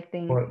book, I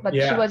think, Or but she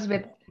yeah, was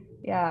with,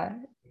 yeah,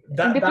 in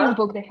that the fifth that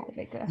book they had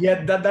like a,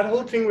 yeah that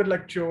whole thing with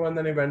like Cho and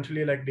then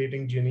eventually like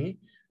dating Ginny,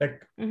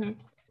 like mm-hmm.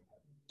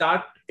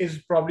 that is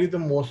probably the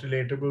most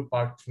relatable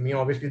part for me.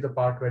 Obviously, the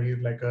part where he's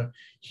like a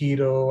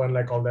hero and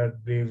like all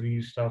that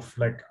bravery stuff,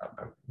 like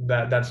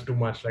that's too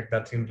much. Like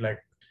that seems like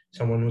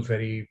someone who's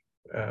very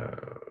uh,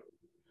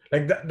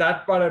 like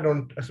that part I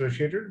don't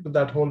associate it, but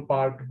that whole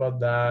part about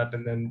that,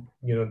 and then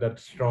that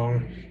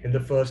strong in the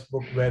first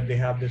book where they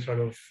have this sort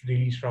of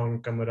really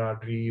strong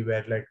camaraderie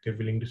where like they're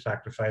willing to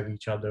sacrifice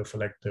each other for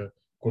like the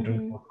quote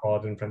Mm-hmm. unquote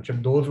cause and friendship.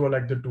 Those were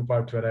like the two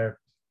parts where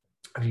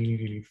I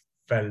really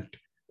felt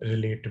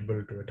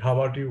relatable to it. How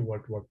about you?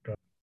 What?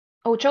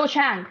 Oh, Cho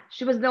Chang.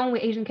 She was the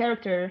only Asian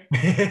character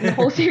in the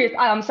whole series.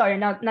 I'm sorry,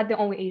 not the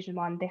only Asian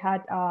one. They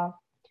had uh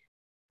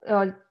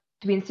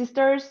twin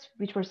sisters,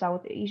 which were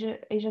South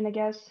Asian, I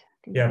guess. I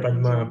think Yeah,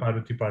 Parvati Padma and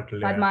Parvati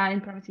Patil. Yeah, Padma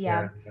and Parvati,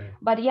 yeah, yeah. yeah.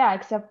 But yeah,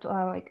 except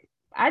like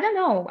I don't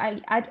know.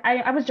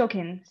 I was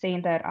joking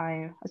saying that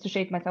I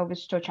associate myself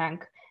with Cho Chang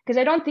because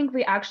I don't think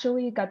we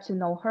actually got to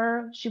know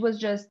her. She was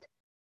just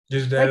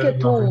Just there like as a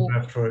a love tool.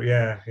 interest for.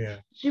 Yeah, yeah,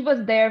 She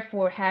was there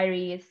for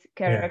Harry's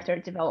yeah, character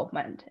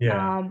development.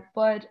 yeah.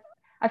 But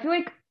I feel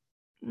like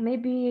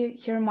maybe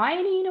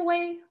Hermione in a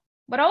way.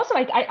 But also,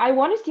 I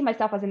want to see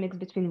myself as a mix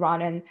between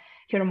Ron and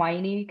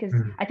Hermione because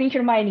Mm. I think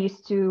Hermione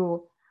is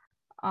too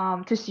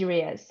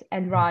serious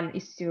and Ron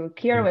is too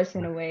careless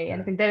in a way. And I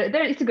Yeah. think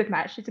there it's a good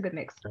match. It's a good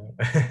mix.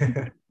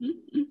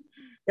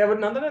 Yeah, but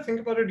now that I think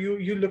about it,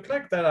 you look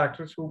like that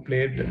actress who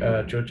played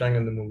Cho Chang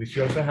in the movie.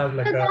 She also has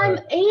like Because a I'm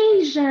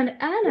Asian, no,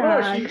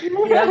 Anna. she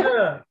has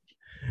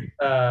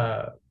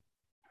a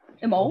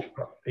Emo?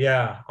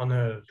 yeah on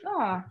her Oh,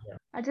 yeah,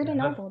 I yeah, didn't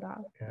know about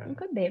that. yeah. It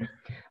could be,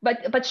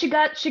 but she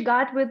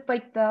got with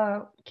like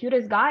the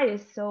cutest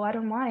guys, so I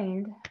don't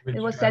mind. It Which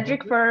was guy was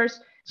Cedric it?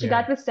 first. She Yeah.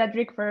 got with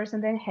Cedric first,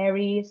 and then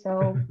Harry.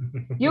 So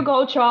you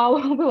go, Chow.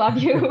 We love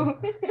you.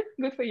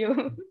 Good for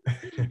you.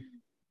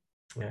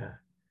 Yeah.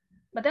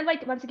 But then,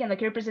 like once again,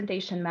 like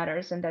representation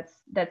matters, and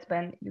that's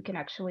when you can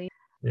actually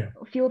Yeah.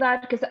 feel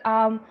that because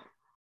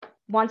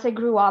once I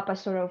grew up, I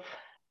sort of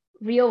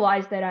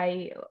realized that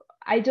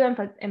I do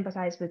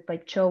empathize with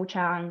like Cho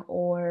Chang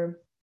or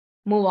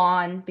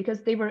Mulan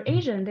because they were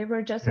Asian. They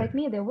were just Yeah. like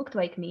me. They looked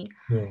like me.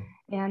 Yeah.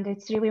 And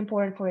it's really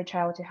important for a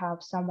child to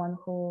have someone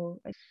who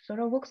sort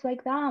of looks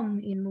like them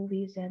in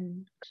movies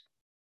and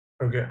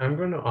Okay, I'm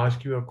going to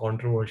ask you a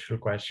controversial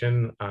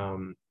question. I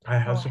go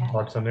have some ahead.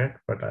 thoughts on it,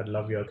 but I'd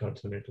love your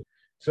thoughts on it.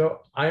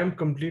 So I am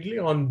completely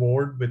on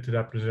board with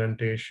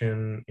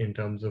representation in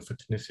terms of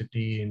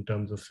ethnicity, in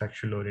terms of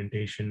sexual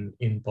orientation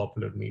in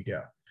popular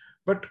media.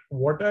 But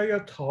what are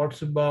your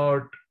thoughts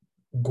about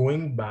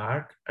going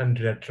back and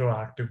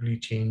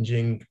retroactively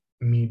changing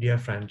media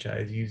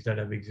franchises that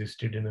have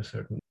existed in a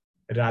certain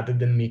rather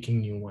than making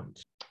new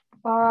ones?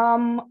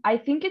 I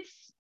think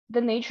it's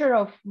the nature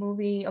of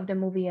the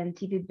movie and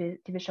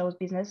TV shows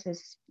business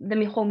is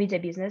the whole media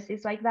business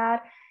is like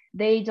that.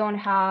 They don't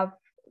have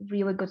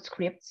really good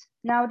scripts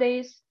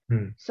nowadays,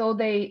 Hmm. so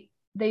they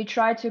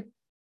try to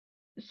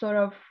sort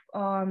of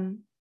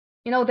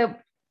the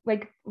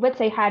like let's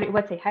say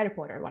Harry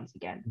Potter once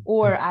again,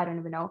 or I don't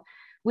even know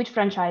which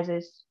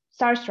franchises,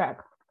 Star Trek,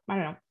 I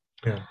don't know.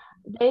 Yeah.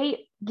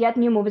 They get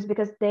new movies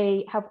because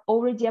they have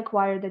already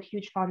acquired that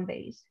huge fan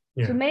base.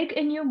 To Yeah. make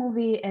a new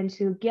movie and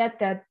to get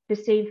that the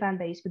same fan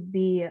base would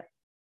be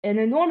an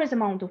enormous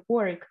amount of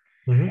work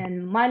Mhm.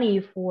 and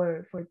money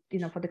for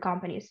the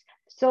companies.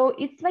 So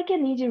it's like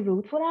an easy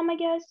route for them, I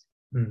guess.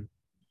 Mm.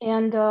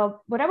 And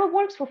whatever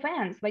works for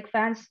fans, like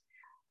fans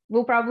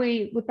would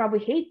probably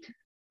hate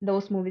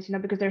those movies,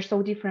 because they're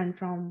so different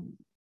from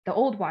the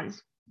old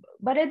ones.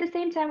 But at the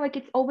same time, like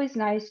it's always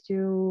nice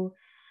to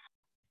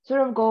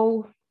sort of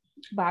go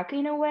back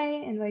in a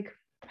way and like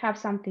have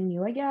something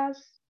new, I guess.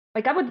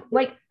 Like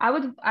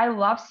I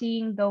love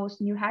seeing those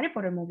new Harry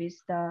Potter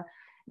movies, the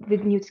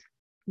with Newt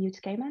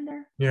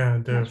Scamander. Yeah,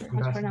 Not the sure how to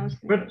fantastic. pronounce it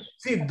in But English.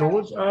 see, Fantastic.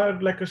 those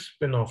are like a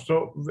spin-off.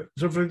 So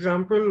for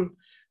example,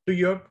 to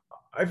your,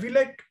 I feel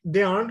like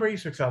they aren't very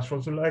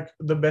successful. So like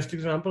the best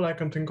example I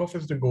can think of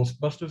is the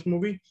Ghostbusters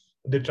movie.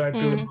 They tried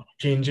to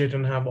change it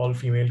and have all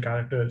female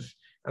characters,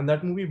 and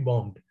that movie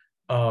bombed.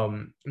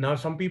 Now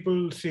some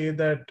people say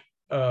that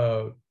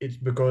it's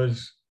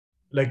because,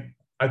 like,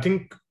 I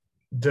think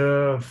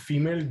the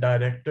female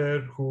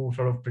director who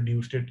sort of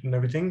produced it and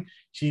everything,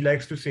 she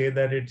likes to say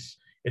that it's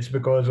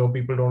because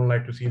people don't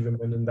like to see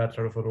women in that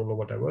sort of a role or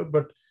whatever.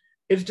 But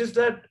it's just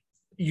that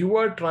you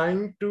are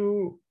trying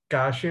to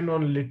cash in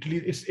on literally.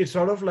 It's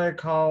sort of like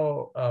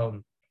how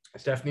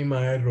Stephanie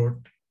Meyer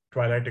wrote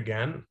Twilight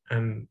again,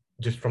 and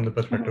just from the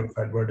perspective of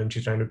Edward, and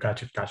she's trying to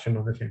cash in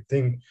on the same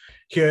thing.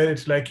 Here,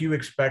 it's like you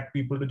expect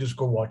people to just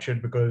go watch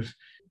it because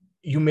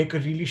you make a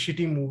really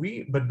shitty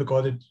movie, but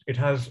because it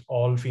has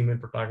all female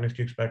protagonists,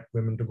 you expect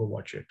women to go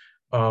watch it.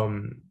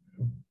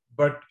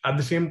 But at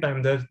the same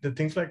time, there's the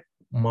things like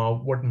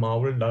what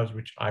Marvel does,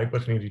 which I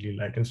personally really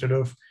like. Instead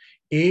of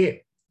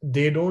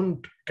they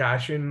don't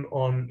cash in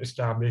on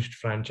established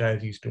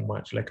franchises too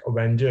much. Like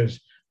Avengers,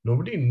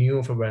 nobody knew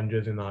of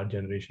Avengers in our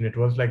generation. It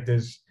was like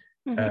this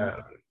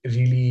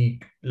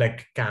really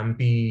like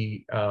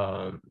campy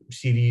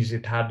series.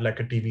 It had like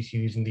a TV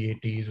series in the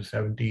 80s or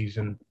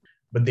 70s,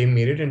 but they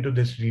made it into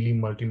this really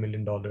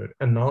multi-million dollar.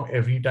 And now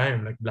every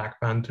time, like Black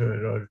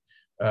Panther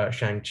or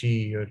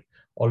Shang-Chi or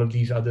all of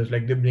these others,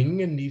 like they're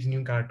bringing in these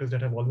new characters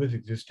that have always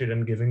existed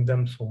and giving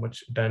them so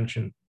much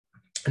attention.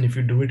 And if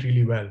you do it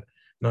really well,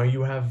 now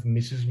you have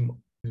Miss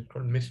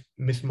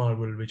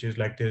Marvel, which is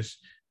like this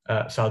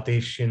South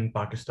Asian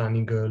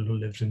Pakistani girl who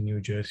lives in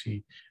New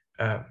Jersey.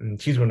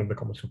 And she's going to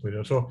become a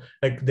superhero. So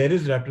like there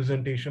is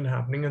representation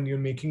happening, and you're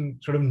making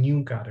sort of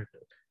new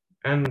characters.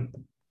 And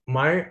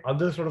my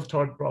other sort of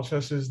thought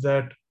process is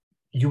that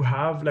you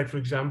have, like, for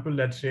example,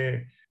 let's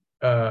say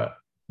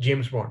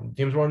James Bond.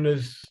 James Bond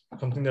is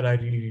something that I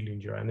really, really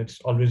enjoy, and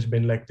it's always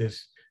been like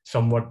this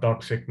somewhat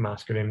toxic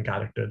masculine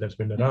character that's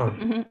been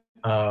around.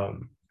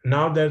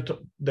 Now there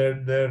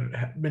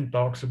have been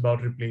talks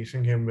about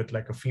replacing him with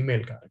like a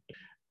female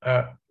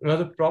character. Now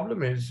the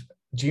problem is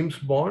James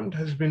Bond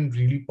has been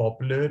really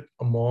popular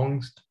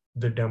amongst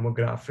the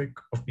demographic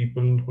of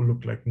people who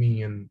look like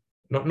me, and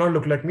not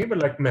look like me, but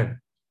like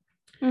men.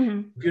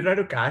 If you try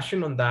to cash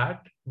in on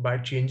that by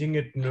changing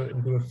it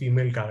into a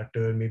female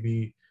character,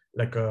 maybe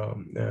like a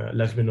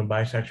lesbian or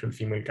bisexual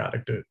female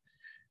character,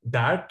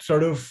 that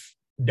sort of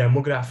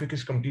demographic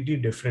is completely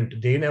different.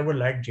 They never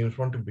liked James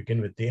Bond to begin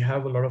with. They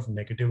have a lot of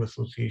negative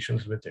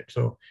associations with it.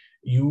 So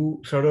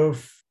you sort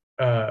of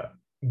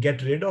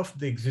get rid of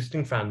the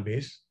existing fan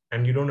base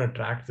and you don't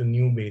attract the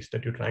new base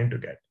that you're trying to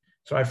get.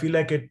 So I feel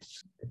like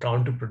it's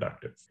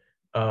counterproductive.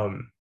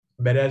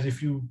 Whereas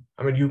if you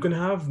can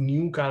have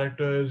new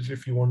characters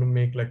if you want to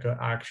make like an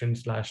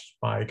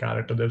action/spy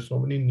character. There's so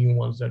many new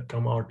ones that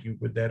come out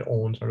with their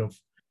own sort of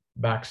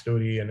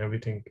backstory and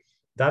everything.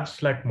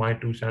 That's like my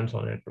 2 cents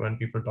on it when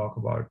people talk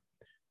about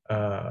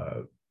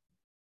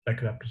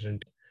like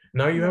represent.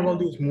 Now you have all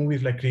these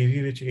movies like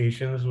Crazy Rich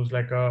Asians was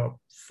like a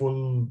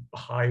full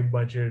high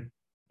budget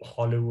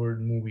Hollywood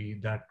movie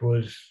that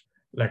was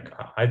like,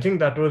 I think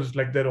that was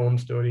like their own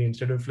story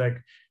instead of like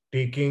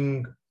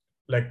taking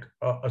like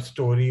a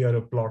story or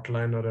a plot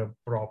line or a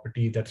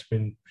property that's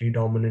been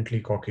predominantly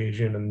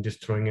Caucasian and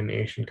just throwing in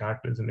Asian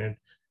characters in it.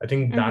 I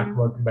think that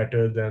worked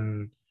better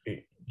than,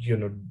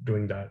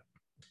 doing that.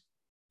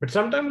 But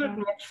sometimes it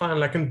works fine.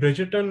 Like in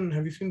Bridgerton,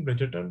 have you seen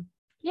Bridgerton?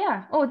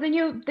 Yeah. Oh, the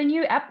new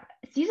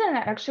season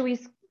actually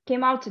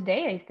came out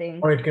today, I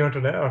think. Oh, it came out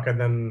today? Okay,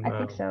 then. I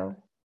think so.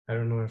 I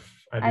don't know if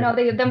I know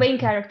the main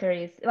character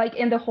is like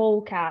in the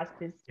whole cast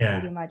is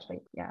pretty much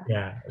like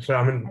Yeah. So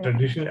I mean,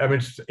 traditionally,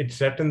 it's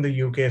set in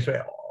the UK,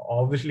 so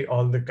obviously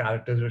all the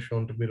characters are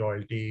shown to be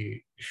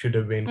royalty. Should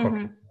have been,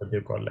 but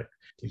they've got like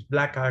these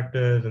black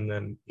characters and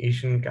then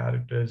Asian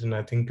characters, and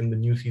I think in the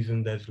new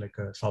season there's like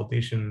a South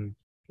Asian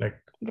like.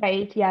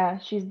 Right. Yeah,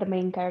 she's the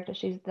main character.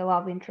 She's the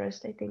love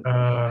interest, I think,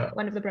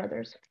 one of the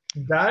brothers.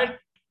 That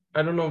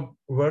I don't know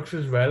works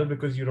as well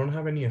because you don't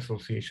have any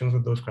associations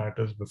with those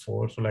characters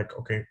before. So like,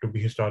 okay, to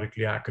be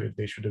historically accurate,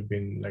 they should have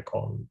been like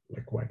all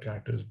like white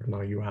characters, but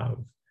now you have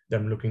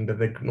them looking that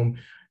like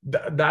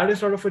that is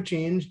sort of a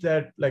change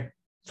that like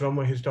from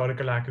a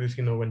historical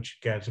accuracy no one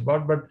cares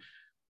about. But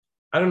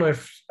I don't know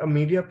if a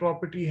media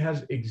property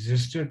has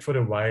existed for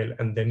a while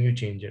and then you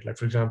change it. Like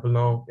for example,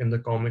 now in the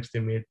comics they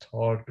made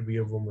Thor to be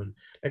a woman.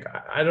 Like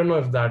I don't know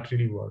if that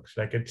really works.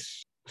 Like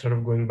it's sort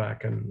of going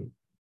back and.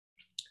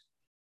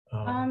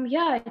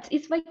 Yeah,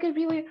 it's like a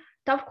really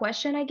tough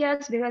question, I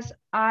guess, because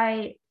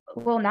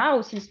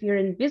now since we're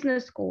in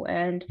business school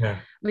and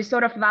we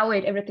sort of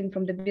evaluate everything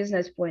from the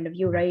business point of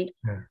view, right?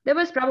 There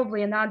was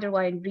probably an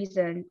underlying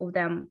reason of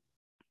them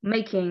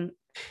making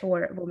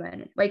Thor a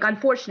woman. Like,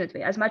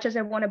 unfortunately, as much as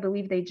I want to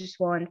believe they just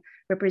want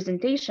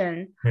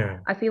representation,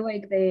 I feel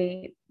like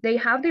they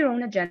have their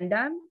own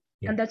agenda.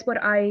 And that's what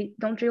I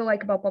don't really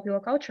like about popular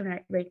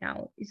culture right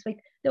now. It's like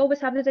they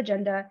always have this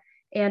agenda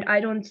and I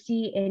don't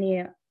see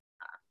any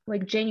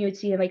like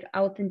genuinity, like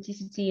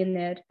authenticity in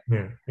it.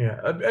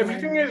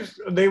 Everything is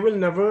they will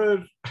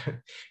never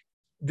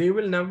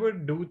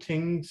do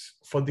things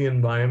for the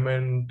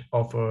environment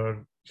of a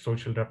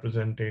social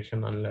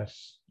representation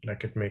unless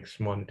like it makes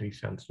monetary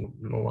sense.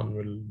 No one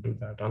will do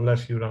that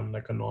unless you run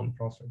like a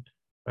non-profit.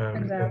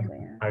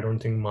 Exactly. I don't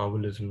think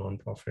Marvel is a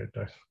non-profit.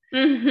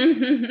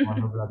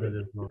 Warner Brothers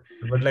is not.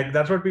 But like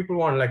that's what people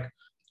want. Like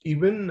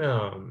even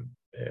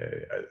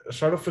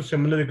sort of a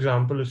similar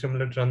example, a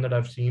similar trend that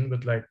I've seen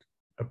with like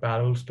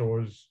apparel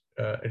stores,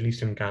 at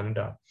least in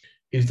Canada,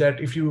 is that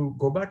if you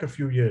go back a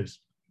few years,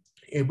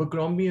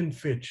 Abercrombie and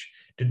Fitch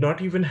did not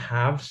even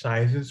have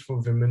sizes for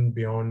women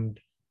beyond,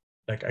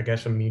 like I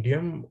guess a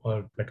medium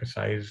or like a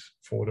size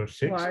 4 or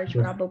 6. Large,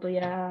 probably,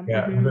 yeah.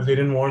 Because they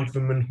didn't want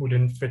women who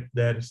didn't fit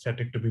their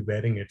aesthetic to be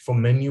wearing it. For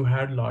men, you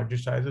had larger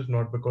sizes,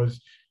 not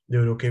because they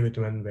were okay with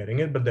men wearing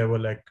it, but there were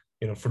like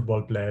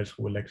football players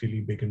who were like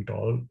really big and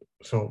tall,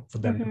 so for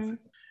them to fit.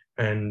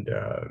 And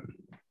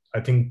I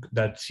think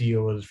that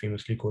CEO was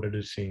famously quoted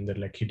as saying that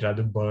like he'd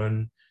rather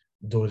burn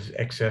those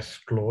excess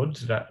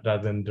clothes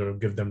rather than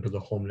give them to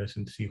the homeless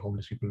and see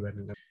homeless people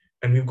wearing them.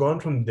 And we've gone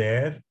from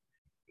there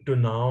to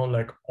now,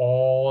 like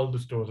all the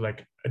stores,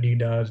 like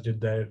Adidas did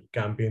their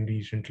campaign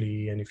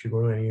recently. And if you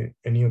go to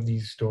any of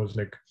these stores,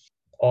 like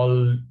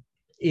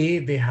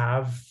they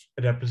have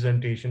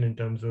representation in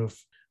terms of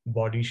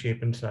body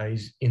shape and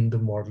size in the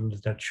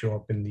models that show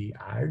up in the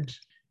ads.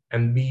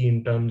 And B,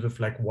 in terms of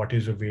like what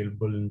is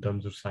available in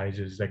terms of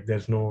sizes. Like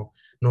there's no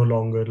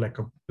longer like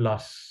a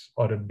plus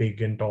or a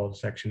big and tall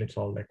section. It's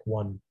all like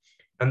one.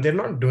 And they're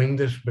not doing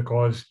this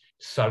because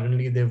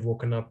suddenly they've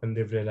woken up and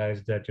they've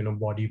realized that,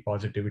 body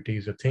positivity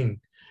is a thing.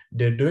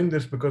 They're doing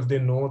this because they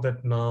know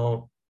that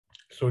now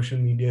social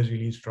media is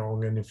really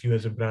strong. And if you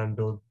as a brand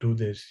don't do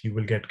this, you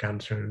will get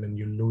canceled and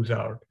you lose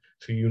out.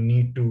 So you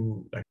need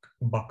to like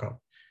buck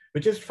up.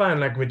 which is fine,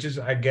 like, which is,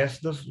 I guess,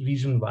 the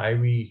reason why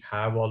we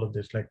have all of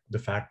this, like the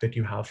fact that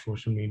you have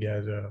social media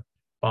as a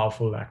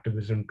powerful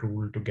activism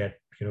tool to get,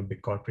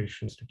 big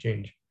corporations to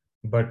change.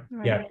 But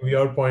yeah, Right. to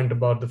your point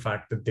about the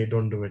fact that they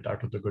don't do it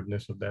out of the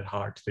goodness of their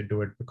hearts, they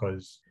do it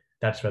because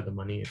that's where the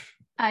money is.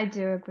 I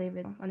do agree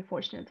with,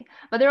 unfortunately.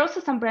 But there are also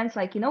some brands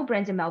like,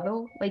 Brandy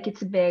Melville, like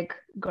it's a big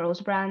girls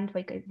brand,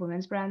 like a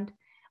women's brand.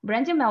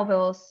 Brandy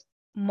Melville's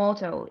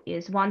motto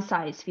is one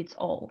size fits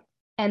all.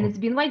 And it's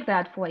been like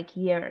that for like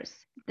years.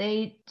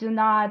 They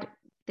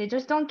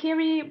just don't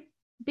carry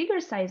bigger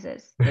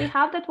sizes. They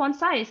have that one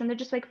size and they're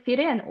just like fit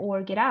in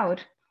or get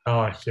out.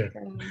 Oh, shit.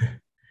 So,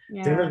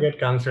 They will yeah. get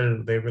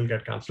cancelled. They will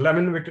get cancelled. I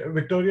mean,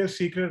 Victoria's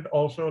Secret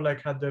also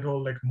like had their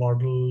whole like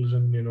models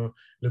and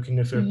looking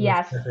a certain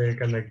Yes.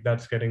 aesthetic, and like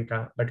that's getting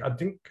like, I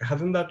think,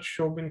 hasn't that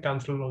show been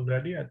cancelled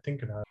already? I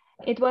think it has.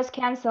 It was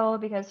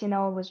canceled because, it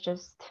was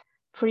just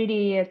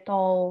pretty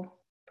tall,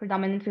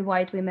 predominantly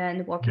white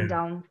women walking Yeah,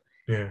 down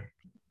yeah,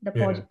 the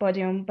yeah.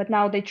 podium. But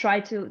now they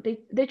try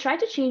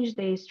to change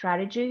their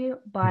strategy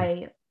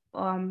by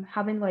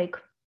having like, I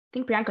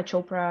think Priyanka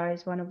Chopra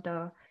is one of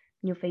the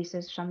new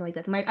faces, something like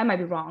that. I might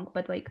be wrong,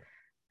 but like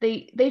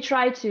they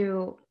try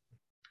to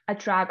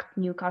attract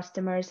new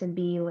customers and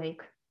be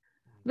like,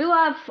 we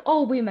love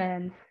all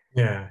women,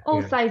 Yeah,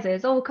 all yeah.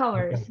 sizes, all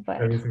colors,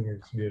 Everything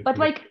is but beautiful.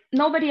 like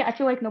I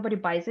feel like nobody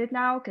buys it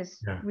now because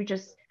Yeah, we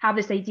just have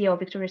this idea of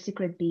Victoria's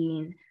Secret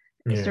being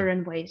a yeah,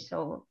 certain way.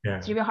 So yeah,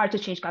 it's really hard to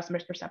change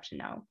customers' perception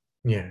now.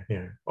 yeah,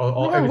 yeah. Oh my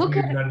All God,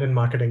 everything is learned in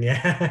marketing.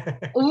 Yeah.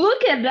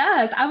 look at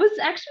that. I was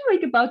actually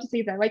like about to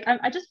say that. Like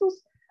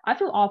I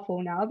feel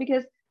awful now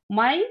because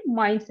my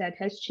mindset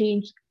has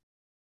changed,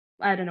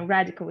 I don't know,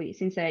 radically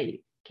since I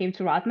came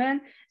to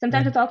Rotman.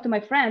 Sometimes I talk to my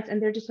friends and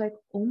they're just like,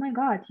 oh my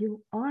God,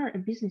 you are a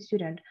business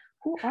student.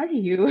 Who are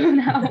you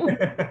now?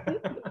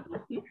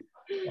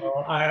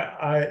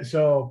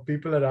 So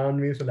people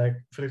around me, so like,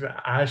 for example,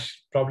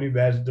 Ash probably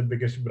bears the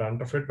biggest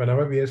brunt of it.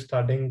 Whenever we are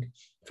studying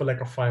for like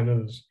a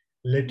finals,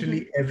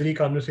 literally every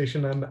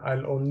conversation, and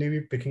I'll only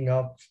be picking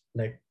up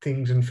like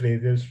things and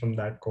phrases from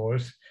that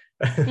course.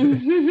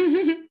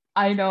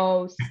 I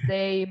know,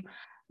 same.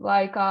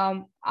 Like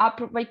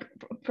like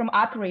from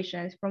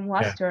operations from Yeah,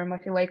 last term, I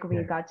feel like we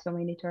yeah, got so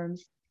many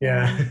terms.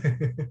 yeah.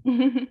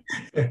 And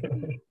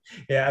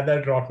Yeah,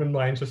 that Rockman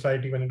Wine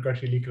Society, when it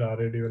got really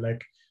crowded, you were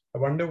like, I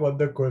wonder what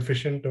the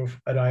coefficient of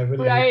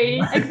arrival is.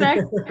 right,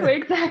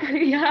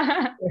 exactly,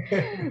 yeah.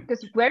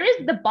 Because where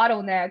is the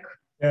bottleneck?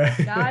 Yeah.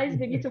 Guys,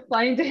 we need to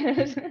find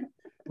it.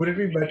 Would it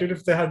be better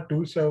if they had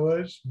two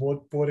servers,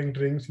 both pouring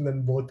drinks and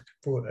then both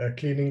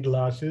cleaning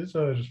glasses,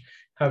 or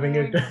having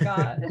Oh it? my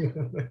God.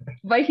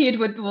 Vahid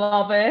would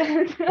love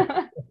it.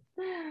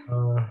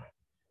 uh,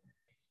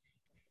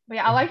 But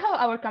yeah, I like how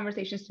our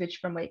conversation switched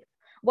from like,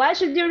 why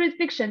should you read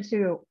fiction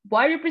to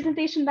why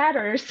representation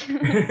matters.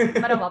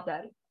 But I love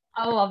that.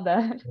 I love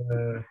that.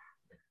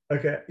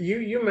 okay,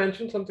 you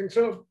mentioned something.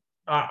 So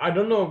I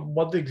don't know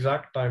what the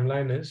exact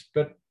timeline is,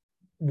 but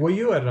were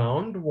you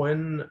around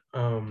when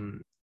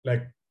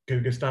like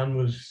Kazakhstan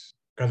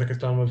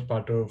was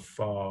part of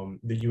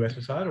the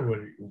USSR, or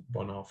were you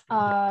born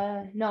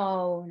after?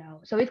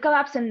 No. So it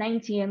collapsed in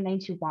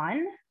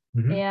 1991,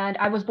 Mm-hmm. and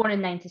I was born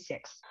in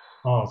 96.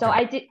 Oh, So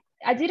okay.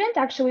 I didn't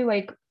actually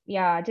like,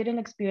 yeah, I didn't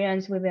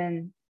experience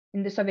living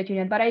in the Soviet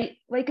Union, but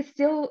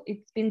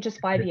it's been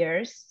just 5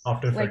 years,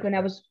 After like effect. when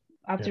I was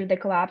Yeah. after the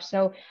collapse.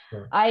 So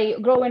Yeah.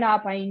 growing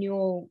up, I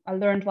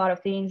learned a lot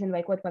of things and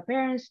like what my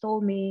parents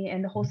told me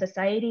and the whole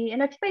society.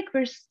 And I feel like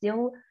we're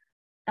still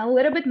a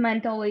little bit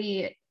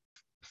mentally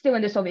still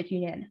in the Soviet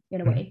Union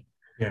in a Mhm. way.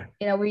 Yeah.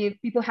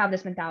 People have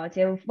this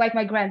mentality of like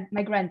my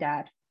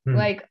granddad, Mhm.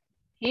 like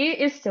he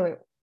is still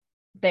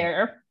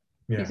there.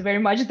 He's Yeah.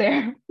 very much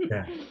there.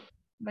 Yeah.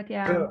 But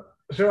yeah.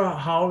 So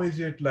how is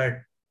it like?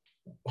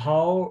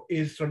 How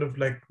is sort of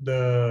like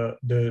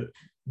the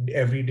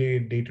everyday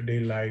day-to-day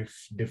life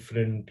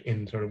different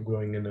in sort of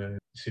growing in a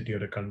city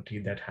or a country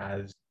that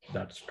has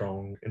that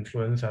strong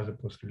influence, as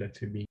opposed to, let's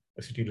say, being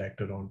a city like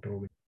Toronto,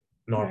 with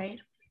not Right.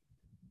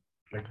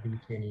 like these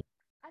any.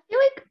 I feel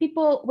like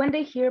people, when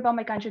they hear about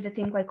my country, they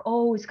think like,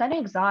 oh, it's kind of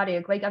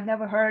exotic. Like I've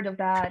never heard of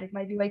that. It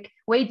might be like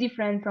way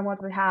different from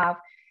what we have.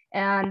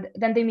 And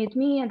then they meet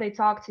me and they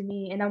talk to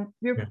me, and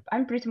Yeah.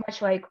 I'm pretty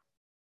much like,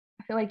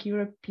 I feel like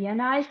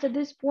Europeanized at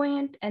this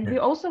point. And Yeah.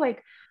 we're also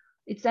like,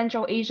 it's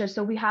Central Asia,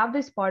 so we have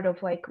this part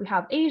of like we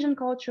have Asian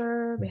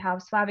culture, we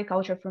have Slavic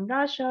culture from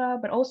Russia,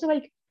 but also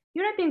like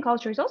European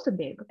culture is also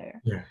big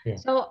there. Yeah. Yeah.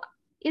 So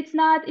it's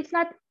not,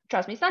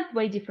 trust me, it's not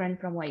way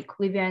different from like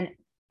living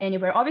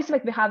anywhere. Obviously,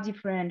 like we have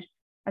different,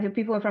 I think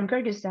people from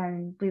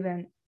Kyrgyzstan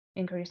living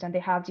in Kyrgyzstan, they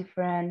have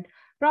different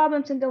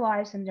problems in their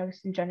lives and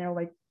just in general,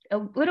 like a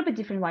little bit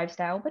different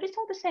lifestyle, but it's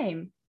all the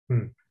same.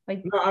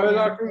 Like, No, I was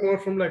yeah. asking more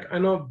from like, I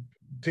know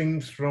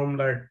things from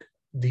like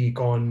the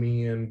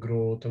economy and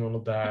growth and all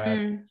of that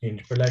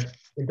change, but like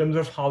in terms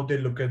of how they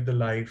look at the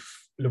life,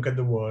 look at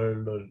the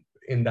world, or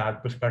in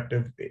that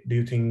perspective, do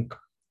you think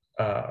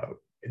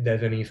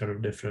there's any sort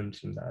of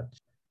difference in that?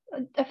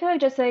 I feel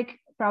like just like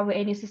probably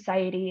any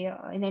society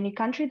in any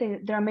country,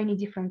 there are many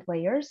different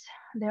layers.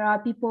 There are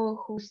people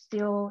who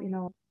still,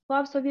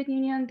 love Soviet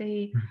Union.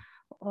 They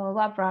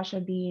love Russia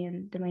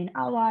being the main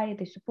ally.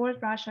 They support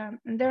Russia.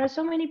 And there are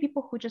so many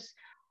people who just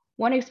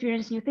want to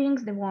experience new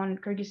things. They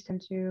want Kyrgyzstan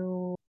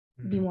to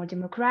be more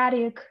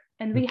democratic.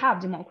 And we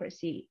have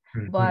democracy,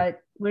 but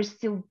we're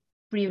still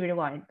pretty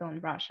reliant on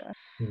Russia.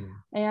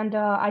 And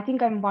I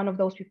think I'm one of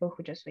those people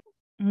who just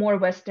more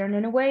Western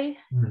in a way,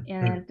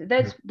 and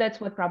that's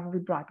what probably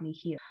brought me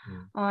here.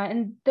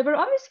 And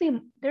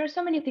there are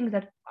so many things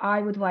that I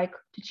would like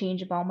to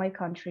change about my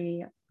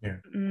country,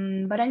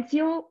 but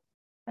until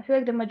I feel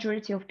like the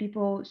majority of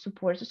people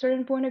supports a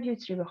certain point of view,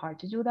 it's really hard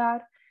to do that.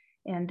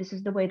 And this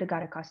is the way they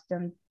got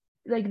accustomed,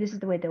 like this is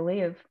the way they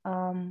live.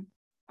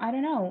 I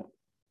don't know.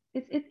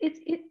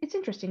 It's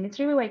interesting. It's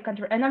really like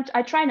and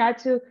I try not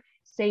to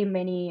say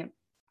many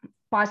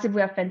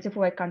possibly offensive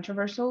or like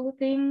controversial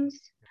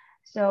things.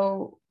 So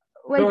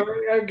like no,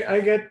 I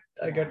get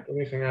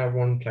everything. I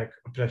won't like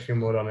press you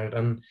more on it.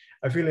 And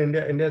I feel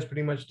India is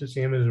pretty much the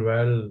same as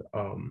well.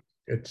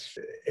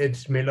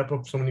 It's made up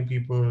of so many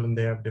people, and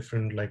they have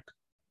different like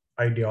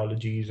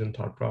ideologies and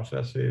thought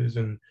processes,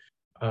 and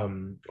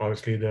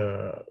obviously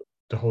the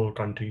whole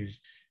countries.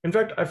 In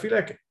fact, I feel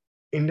like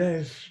India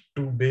is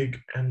too big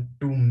and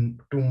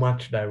too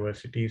much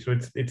diversity. So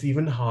it's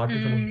even hard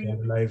to kind of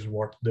generalize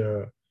what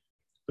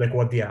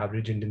the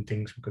average Indian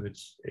thinks,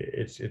 because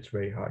it's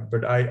very hard.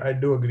 But I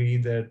do agree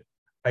that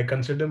I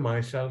consider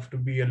myself to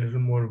be a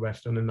little more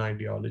Western in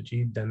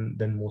ideology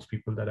than most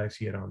people that I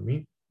see around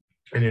me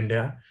in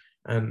India,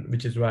 and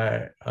which is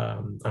why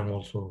I'm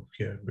also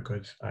here,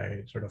 because I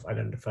sort of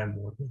identify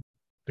more with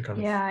the kind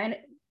of.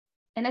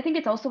 And I think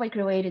it's also like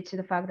related to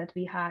the fact that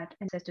we had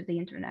access to the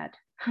internet.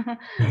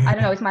 I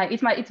don't know.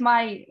 It's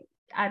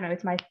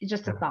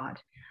just a thought.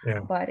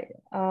 Yeah. But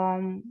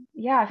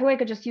I feel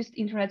like I just used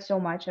internet so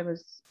much. I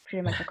was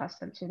pretty much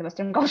accustomed to the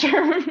Western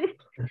culture.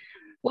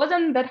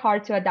 Wasn't that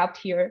hard to adapt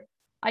here.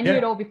 I knew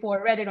it all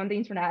before, read it on the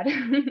internet.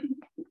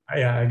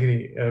 Yeah, I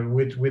agree.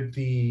 With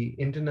the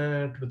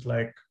internet, with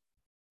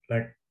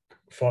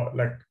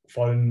for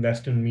foreign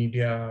Western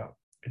media,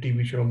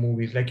 TV show,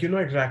 movies, like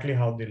exactly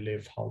how they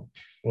live,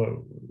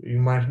 well, you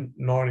might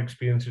not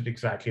experience it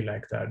exactly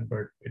like that,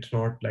 but it's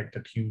not like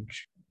that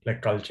huge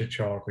like culture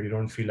shock, or you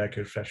don't feel like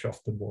you're fresh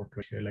off the boat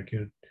right here, like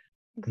you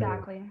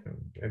exactly know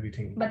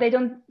everything. But they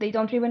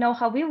don't even know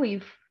how we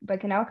live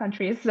back in our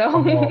countries.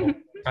 So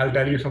I'll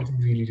tell you something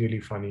really, really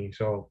funny.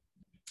 So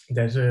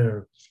there's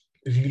a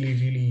really,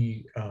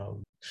 really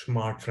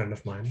smart friend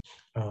of mine,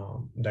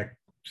 like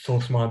so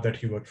smart that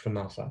he worked for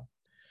NASA.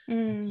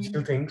 He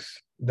still thinks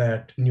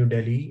that New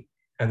Delhi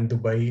and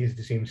Dubai is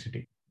the same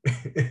city.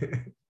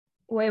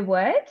 Wait,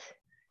 what?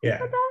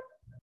 Yeah.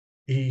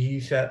 He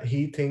said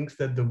he thinks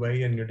that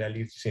Dubai and New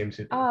Delhi is the same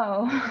city.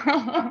 Oh.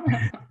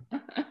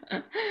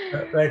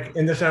 Like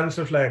in the sense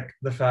of like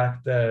the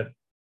fact that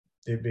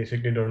they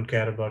basically don't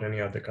care about any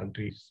other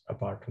countries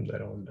apart from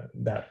their own,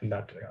 that in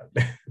that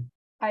regard.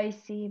 I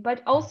see.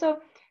 But also,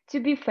 to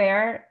be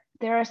fair,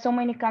 there are so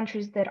many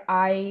countries that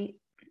I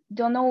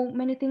don't know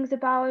many things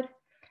about.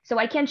 So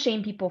I can't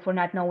shame people for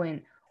not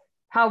knowing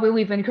how we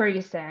live in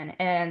Kyrgyzstan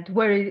and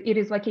where it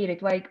is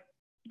located. Like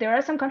there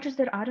are some countries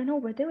that I don't know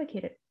where they're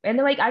located. And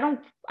like I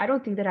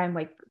don't think that I'm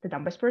like the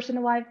dumbest person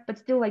alive, but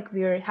still like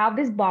we have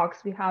this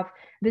box, we have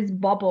this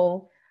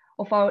bubble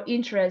of our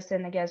interests,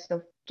 and I guess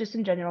of just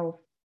in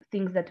general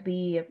things that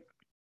we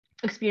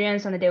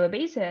experience on a daily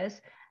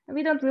basis, and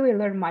we don't really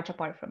learn much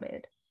apart from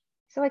it.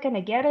 So I kind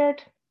of get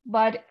it,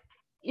 but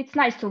it's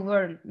nice to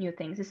learn new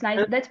things. It's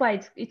nice. That's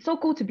why it's so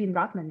cool to be in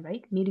Ratman,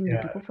 right? Meeting new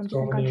people from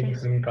different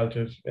countries. Different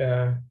cultures.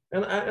 Yeah,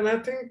 and I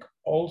think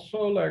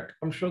also like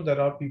I'm sure there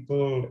are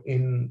people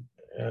in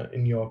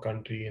your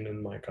country and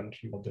in my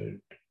country who are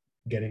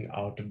getting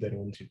out of their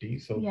own city.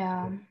 So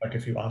like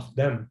if you ask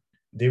them,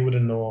 they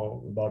wouldn't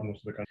know about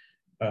most of the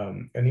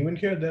country. And even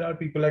here, there are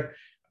people like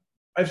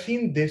I've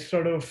seen this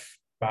sort of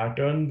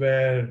pattern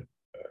where,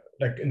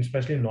 like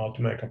especially in North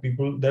America,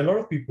 there are a lot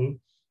of people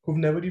who've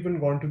never even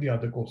gone to the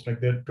other coast. Like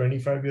they're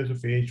 25 years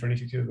of age,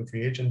 26 years of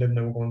age, and they've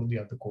never gone to the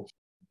other coast.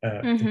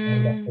 Left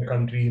the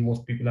country.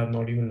 Most people have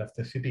not even left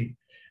the city.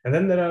 And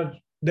then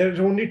there's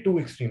only two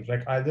extremes.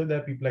 Like either there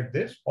are people like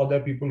this, or there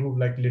are people who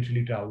like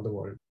literally travel the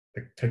world,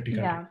 like 30 countries.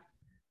 Yeah.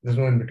 There's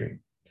no in between.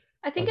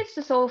 I think it's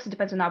just also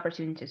depends on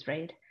opportunities,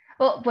 right?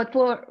 Well, but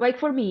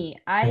for me,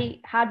 I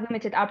had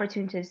limited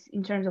opportunities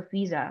in terms of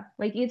visa.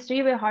 Like it's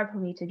really hard for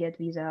me to get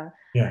visa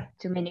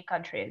to many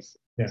countries.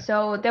 Yeah.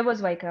 So there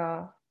was like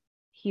a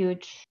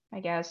huge,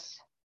 I guess,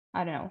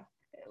 I don't know,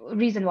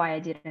 reason why I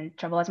didn't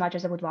travel as much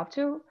as I would love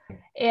to.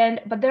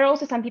 But there are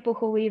also some people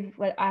who live,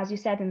 like, as you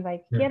said, in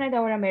like Canada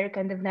or America,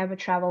 and they've never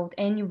traveled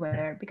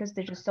anywhere because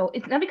they're just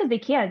it's not because they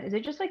can't, they're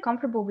just like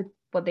comfortable with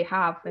what they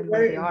have and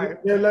where they are.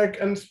 Yeah, like,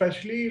 and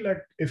especially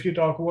like if you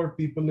talk about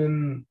people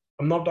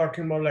I'm not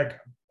talking about like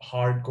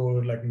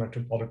hardcore like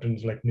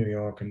metropolitans like New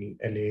York and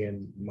LA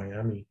and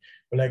Miami,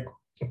 but like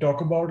talk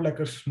about like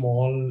a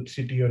small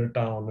city or a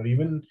town or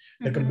even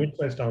like a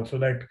mid-sized town. So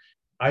like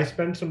I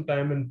spent some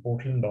time in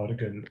Portland,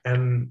 Oregon,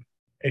 and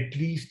at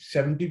least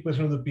 70%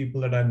 of the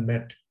people that I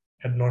met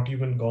had not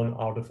even gone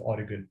out of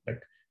Oregon.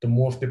 Like the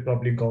most they've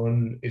probably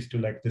gone is to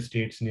like the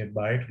states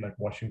nearby, to like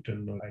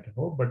Washington or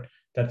Idaho, but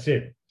that's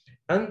it.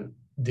 And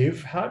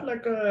they've had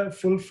like a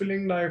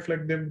fulfilling life.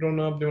 Like they've grown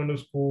up, they went to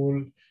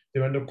school, they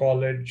went to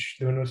college,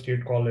 they went to a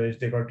state college,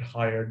 they got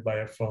hired by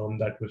a firm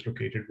that was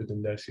located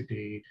within their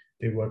city.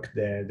 They work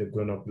there, they've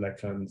grown up like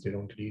friends, they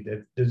don't really,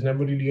 there's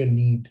never really a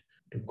need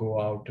to go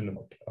out and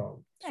about.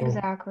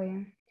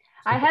 Exactly.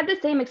 So I had the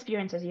same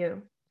experience as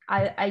you.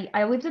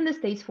 I lived in the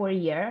States for a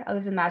year. I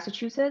lived in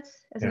Massachusetts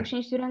as an yeah,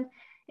 exchange student,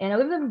 and I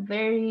lived in a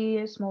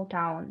very small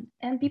town.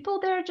 And people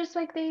there just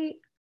like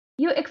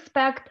you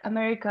expect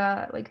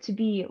America like to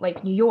be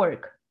like New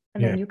York,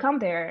 and yeah, then you come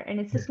there, and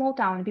it's a yeah, small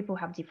town. And people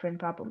have different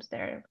problems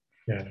there.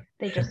 yeah,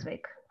 They just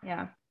like,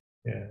 yeah.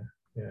 yeah,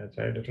 yeah. It's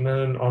very different.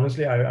 And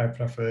honestly, I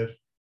prefer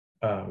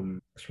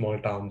small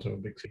towns over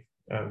big cities.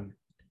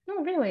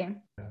 No, really.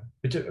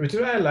 Which is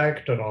why I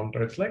like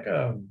Toronto. It's like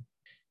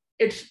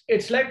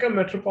it's like a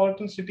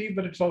metropolitan city,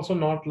 but it's also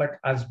not like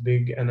as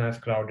big and as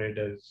crowded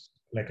as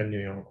like a New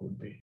York would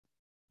be.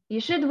 You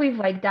should live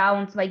like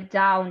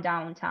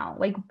downtown.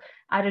 Like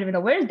I don't even know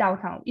where's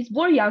downtown. It's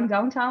more young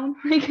downtown.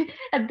 Like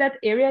at that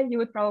area, you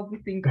would probably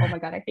think, "Oh my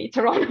God, I hate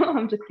Toronto."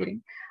 I'm just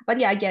kidding. But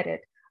yeah, I get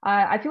it.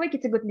 I feel like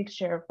it's a good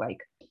mixture of like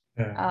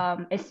Yeah,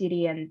 a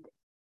city and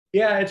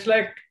yeah. It's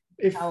like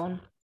if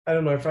town. I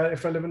don't know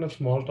if I live in a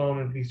small town,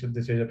 at least at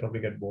this age, I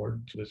probably get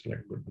bored. So it's like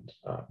good.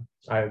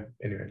 I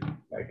anyway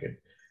like it.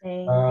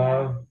 Same, yeah.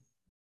 Uh,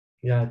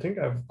 yeah, I think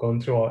I've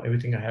gone through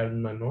everything I had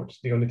in my notes.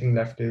 The only thing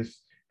left is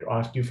to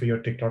ask you for your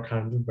TikTok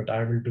handle, but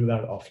I will do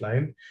that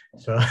offline.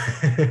 So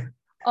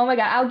Oh my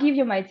God, I'll give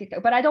you my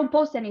TikTok, but I don't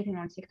post anything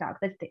on TikTok.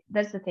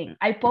 That's the thing.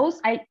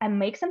 I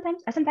make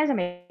sometimes I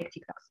make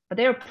TikToks, but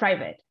they're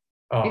private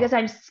oh, because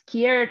I'm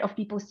scared of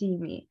people seeing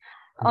me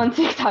on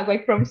TikTok,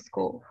 like from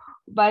school.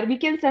 But we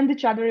can send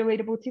each other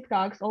relatable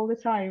TikToks all the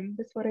time.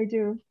 That's what I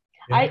do.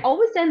 I yeah,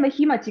 always send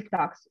Mahima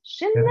TikToks.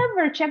 She yeah.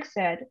 never checks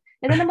it.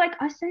 And then I'm like,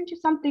 I sent you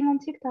something on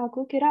TikTok,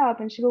 look it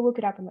up. And she will look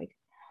it up. I'm like,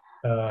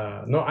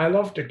 No, I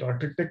love TikTok.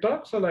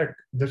 TikToks are like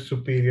the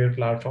superior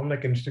platform.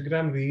 Like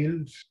Instagram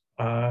Reels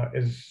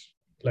is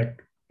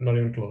like not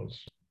even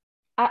close.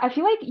 I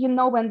feel like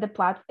when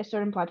a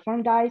certain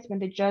platform dies when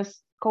they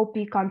just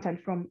copy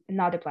content from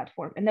another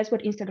platform, and that's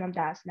what Instagram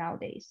does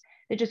nowadays.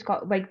 They just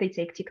like they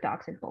take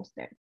TikToks and post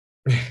there.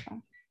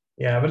 So.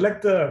 Yeah, but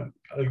like the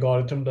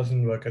algorithm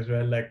doesn't work as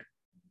well. Like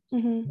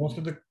Mm-hmm. most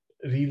of the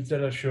reels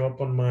that show up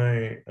on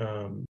my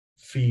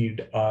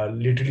feed are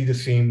literally the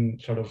same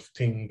sort of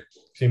thing,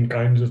 same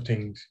kinds of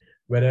things.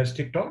 Whereas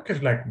TikTok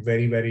is like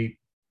very, very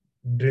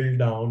drilled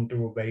down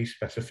to a very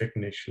specific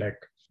niche. Like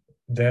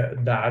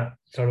that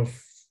sort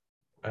of,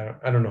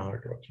 I don't know how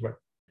it works, but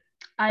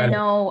I I like,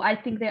 know. I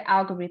think the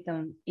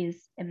algorithm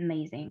is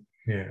amazing,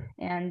 yeah.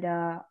 and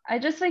I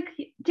just like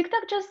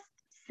TikTok just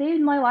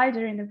saved my life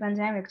during the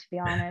pandemic. To be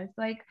honest,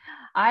 like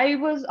I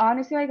was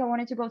honestly like I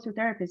wanted to go to a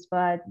therapist,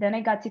 but then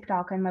I got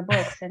TikTok and my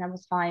books, and I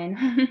was fine.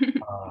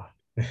 Ah.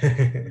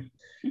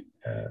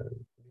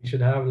 We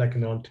should have like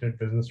an alternate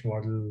business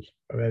model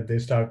where they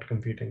start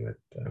competing with.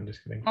 I'm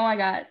just kidding. Oh my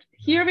God.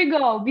 Here we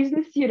go.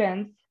 Business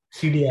students.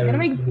 We're gonna CDL,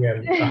 make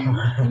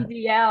CDL.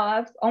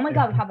 CDL. Oh my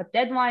God, we have a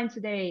deadline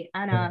today,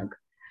 Anna.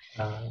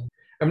 Uh,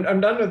 I'm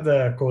done with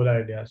the core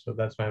idea, so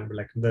that's fine. But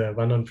like the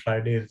one on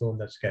Friday is the one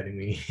that's scaring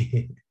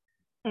me.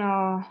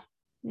 Oh,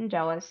 I'm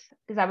jealous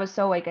because I was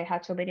so like I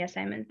had so many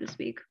assignments this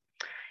week.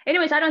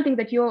 Anyways, I don't think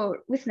that your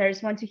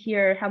listeners want to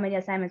hear how many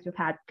assignments we've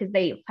had because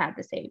they've had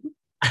the same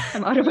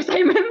amount of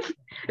assignments.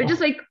 They're just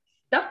like,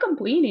 stop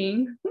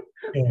complaining.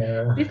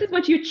 Yeah. This is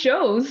what you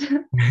chose.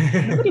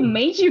 Nobody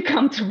made you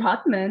come to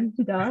Rotman.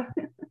 Duh.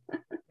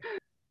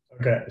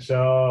 Okay,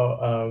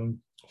 so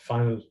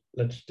final.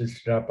 Let's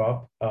just wrap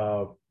up.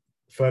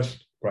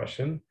 First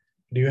question: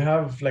 do you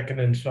have like an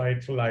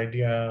insightful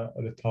idea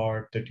or a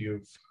thought that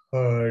you've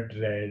heard,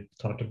 read,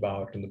 thought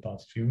about in the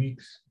past few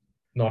weeks,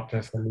 not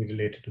necessarily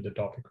related to the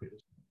topic we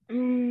just?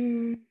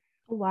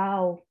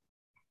 Wow.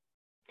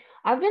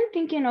 I've been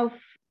thinking of,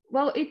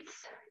 well, it's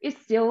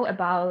still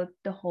about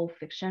the whole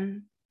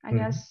fiction, I Mhm.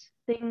 guess,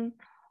 thing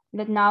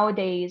that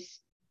nowadays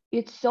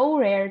it's so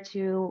rare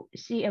to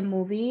see a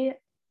movie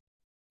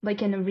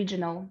like an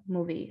original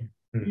movie,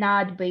 Mhm.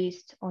 not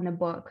based on a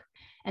book.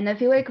 And I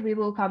feel like we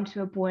will come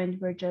to a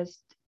point where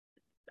just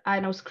I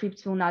know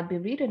scripts will not be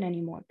written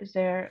anymore because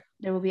there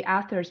will be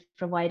authors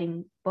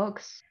providing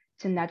books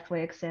to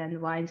Netflix and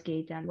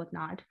Lionsgate and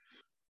whatnot.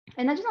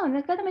 And I don't know,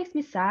 that kind of makes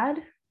me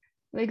sad.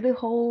 Like the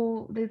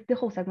whole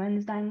segment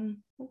is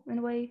dying in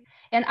a way.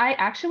 And I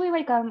actually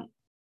like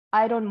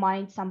I don't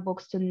mind some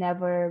books to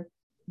never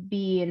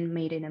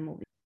made in a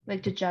movie.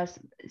 Like to just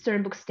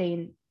certain books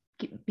be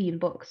in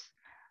books.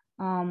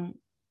 Um,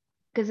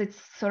 because it's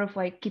sort of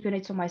like keeping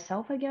it to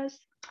myself, I guess.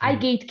 I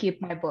Mhm. gatekeep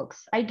my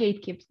books. I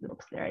gatekeep the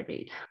books that I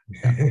read.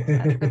 So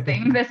that's the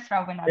thing. That's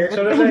probably not a It's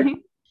good sort of like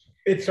thing.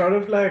 it's sort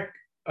of like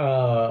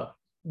uh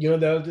there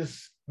was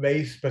this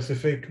very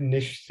specific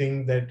niche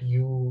thing that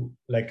you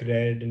like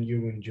read and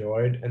you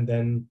enjoyed, and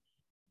then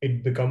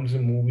it becomes a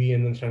movie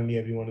and then suddenly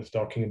everyone is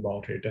talking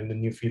about it. And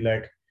then you feel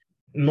like,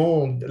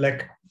 no,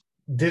 like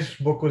this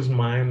book was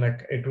mine,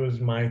 like it was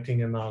my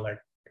thing. And now like,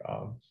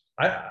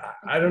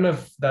 I don't know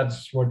if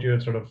that's what you're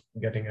sort of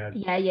getting at.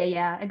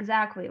 Yeah,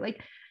 exactly.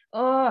 Like,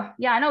 oh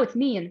yeah, I know it's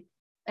mean,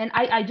 and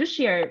I just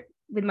share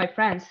with my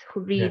friends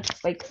who Yeah. read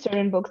like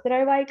certain books that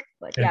I like.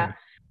 But Yeah. yeah,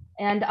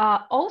 and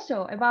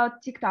also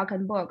about TikTok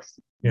and books,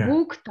 Yeah.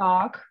 book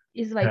talk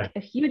is Yeah. like a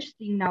huge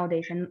thing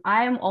nowadays, and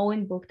I am all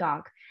in book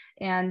talk.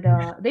 And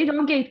they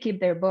don't gatekeep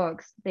their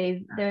books.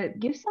 They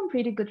give some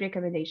pretty good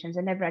recommendations,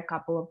 and I've read a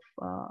couple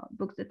of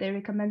books that they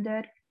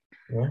recommended.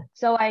 Yeah.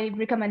 So I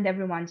recommend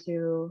everyone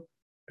to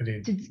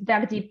Read.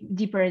 dive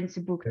deeper into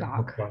book Yeah.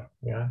 Book talk. one.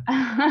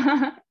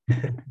 Yeah.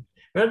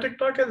 Well,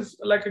 TikTok is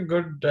like a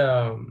good.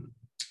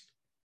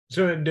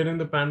 So during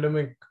the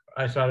pandemic,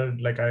 I started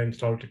like I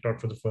installed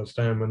TikTok for the first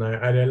time, and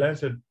I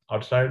realized that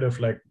outside of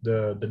like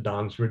the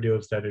dance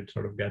videos that it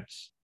sort of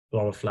gets a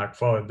lot of flack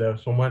for,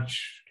 there's so much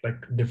like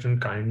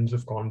different kinds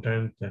of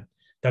content that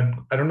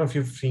I don't know if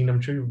you've seen.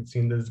 I'm sure you've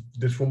seen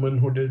this woman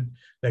who did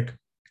like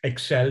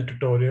Excel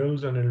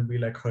tutorials, and it'll be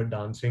like her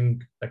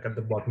dancing like at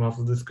the bottom half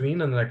of the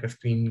screen, and like a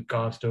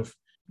screencast of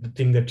the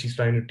thing that she's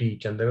trying to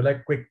teach, and they were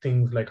like quick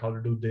things like how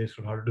to do this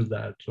or how to do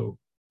that. So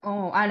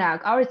Oh,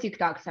 Anak, our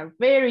TikToks are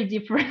very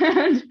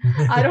different.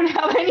 I don't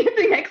have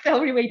anything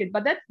Excel related,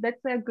 but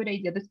that's a good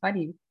idea. That's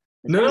funny.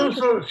 That's No, kind of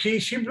no. interesting. So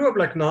she blew up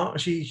like now.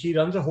 She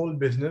runs a whole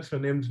business. Her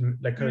name's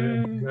like her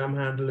Mm, Instagram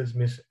handle is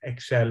Miss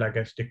Excel. I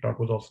guess TikTok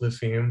was also the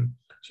same.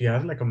 She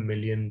has like 1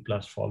 million+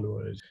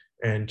 followers,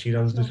 and she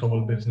runs this that's whole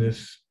cool.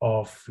 business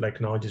of like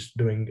now just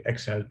doing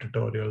Excel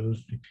tutorials,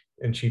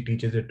 and she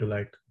teaches it to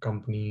like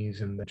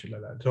companies and shit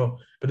like that. So,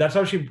 but that's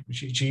how she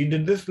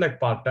did this like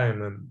part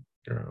time, and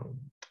you know,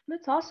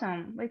 That's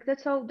awesome. Like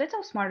that's so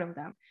smart of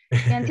them.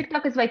 And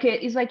TikTok is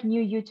like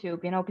new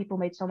YouTube. You know, people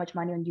made so much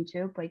money on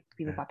YouTube, like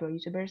people yeah, popular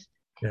YouTubers.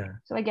 yeah,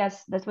 So I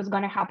guess that's what's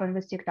gonna happen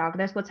with TikTok.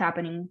 That's what's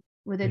happening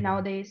with it yeah.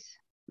 nowadays.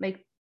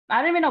 Like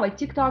I don't even know, like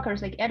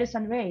TikTokers like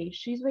Edison Ray.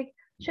 She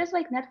has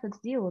like Netflix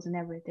deals and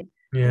everything.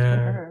 Good for Yeah,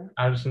 her.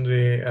 Addison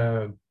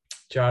Rae,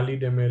 Charlie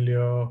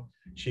D'Amelio,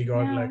 she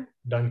got like Yeah.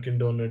 Dunkin'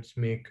 Donuts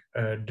make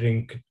a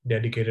drink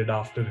dedicated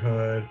after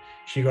her.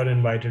 She got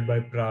invited by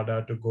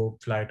Prada to go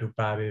fly to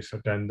Paris,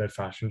 attend their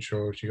fashion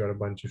show. She got a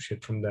bunch of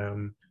shit from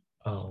them.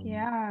 Um,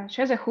 Yeah,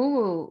 she has a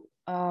Hulu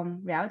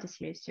reality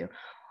series too.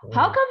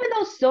 How oh. come we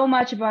know so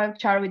much about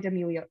Charlie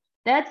D'Amelio?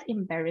 That's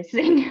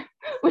embarrassing.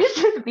 We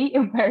should be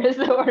embarrassed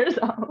of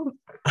ourselves.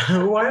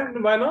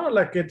 Why not?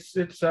 Like Just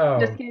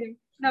kidding.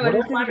 No, but what I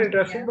it's find interesting.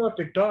 interesting Yeah. about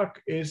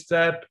TikTok is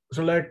that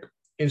so like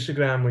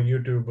Instagram or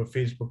YouTube or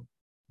Facebook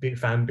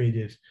fan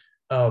pages.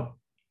 Uh,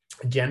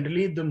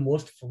 Generally the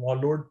most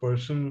followed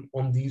person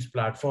on these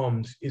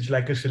platforms is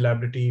like a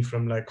celebrity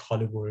from like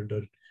Hollywood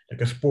or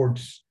like a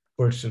sports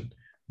person.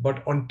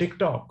 But on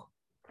TikTok,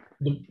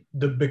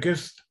 the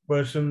biggest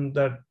person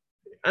that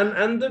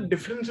and the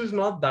difference is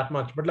not that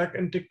much, but like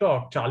in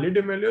TikTok, Charlie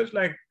D'Amelio is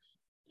like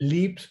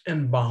leaps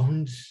and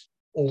bounds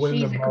over and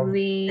She's a above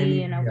queen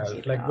anything of else.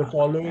 Like the TikTok,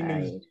 following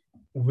is right?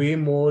 way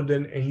more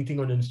than anything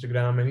on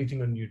Instagram,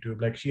 anything on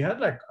YouTube. Like she had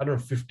like, I don't know,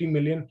 50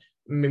 million,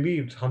 maybe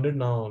it's 100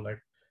 now. Like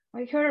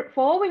Like her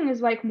following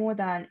is like more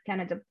than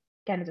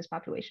Canada's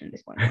population at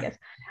this point, I guess.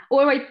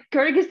 Or like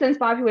Kyrgyzstan's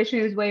population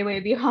is way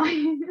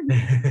behind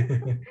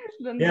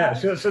than yeah,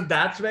 that. so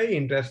that's very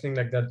interesting,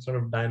 like that sort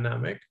of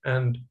dynamic.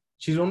 And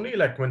she's only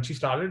like when she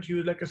started, she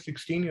was like a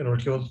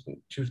 16-year-old.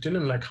 She was still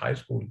in like high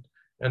school,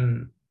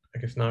 and I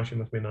guess now she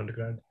must be an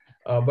undergrad.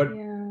 But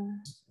Yeah.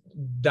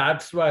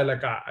 that's why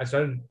like I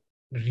started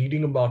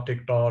reading about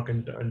TikTok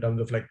in terms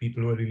of like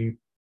people who are really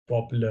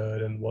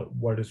popular and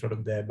what is sort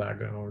of their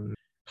background,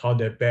 how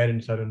their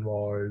parents are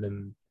involved,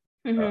 and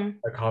Mm-hmm.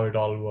 like how it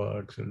all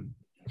works. And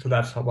so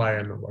that's why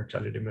I know about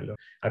Charlie D'Amelio.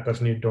 I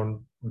personally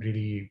don't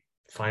really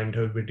find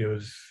her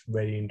videos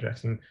very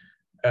interesting.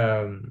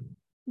 Um,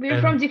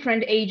 We're from and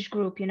different age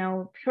group, you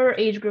know. Her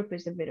age group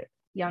is a bit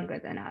younger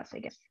than us, I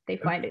guess. They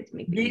find it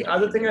maybe the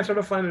other interesting thing I too. sort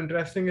of find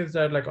interesting is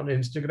that like on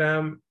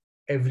Instagram,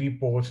 every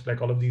post,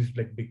 like all of these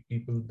like big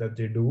people that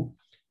they do,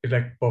 is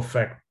like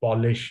perfect,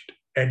 polished,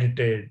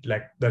 edited.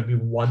 Like there'll be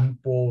one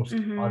post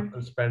Mm-hmm.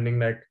 after spending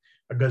like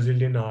a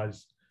gazillion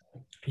hours.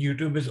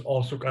 YouTube is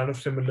also kind of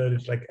similar.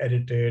 It's like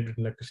edited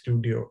in like a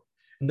studio.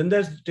 And then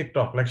there's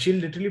TikTok. Like she'll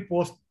literally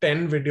post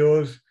 10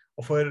 videos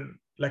of her,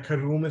 like her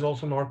room is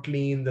also not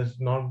clean. There's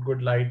not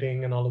good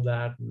lighting and all of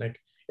that. Like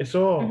it's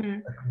so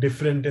Mm-hmm.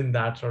 different in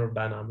that sort of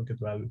dynamic as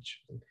well, which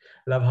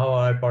I love how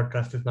our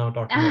podcast is now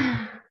talking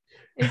about.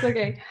 It's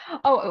okay.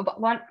 Oh, but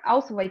one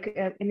also like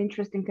an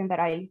interesting thing that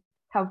I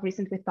have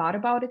recently thought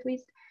about at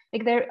least.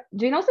 Like there,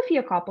 do you know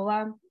Sofia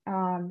Coppola?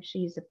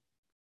 She's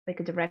like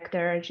a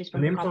director and she's The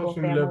from the name sounds Coppola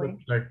familiar, but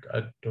family. like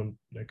I don't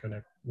like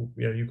connect.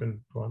 Yeah, you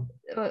can go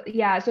on.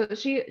 Yeah, so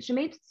she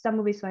made some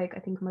movies like I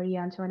think Marie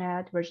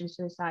Antoinette, Virgin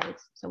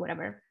Suicides, so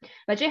whatever.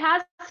 But she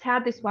has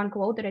had this one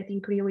quote that I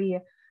think really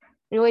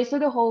relates to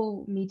the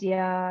whole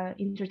media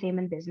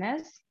entertainment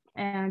business.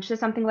 And she says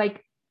something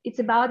like, it's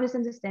about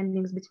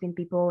misunderstandings between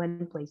people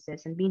and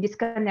places and being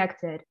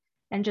disconnected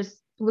and just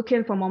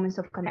looking for moments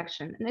of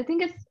connection. And I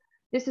think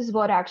this is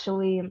what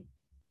actually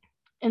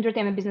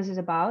entertainment business is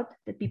about,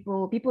 that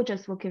people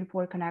just looking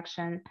for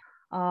connection,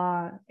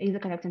 either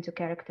connecting to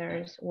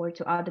characters or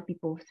to other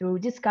people through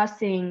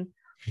discussing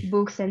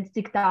books and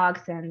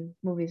TikToks and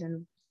movies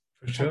and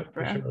For sure,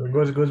 for etc.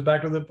 sure. It goes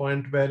back to the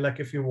point where, like,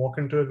 if you walk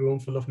into a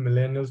room full of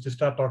millennials, just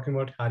start talking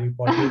about Harry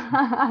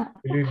Potter,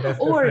 you'll be best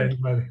of Or friends,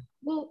 buddy.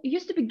 well, it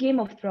used to be Game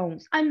of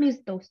Thrones. I miss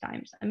those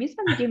times. I miss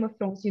when Game of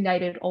Thrones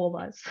united all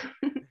of us.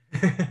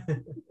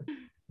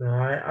 No,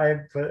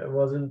 I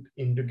wasn't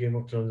into Game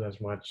of Thrones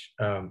as much.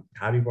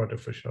 Harry Potter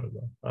for sure,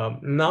 though.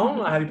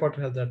 Now Harry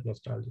Potter has that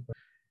nostalgia.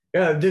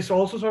 Yeah, this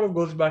also sort of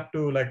goes back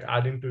to, like,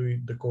 adding to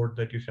the quote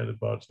that you said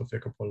about Sofia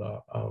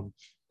Coppola.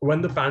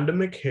 When the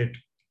pandemic hit,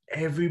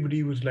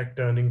 everybody was like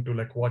turning to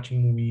like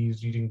watching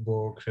movies, reading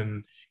books,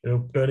 and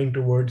turning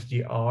towards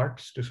the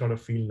arts to sort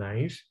of feel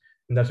nice.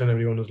 And that's when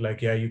everyone was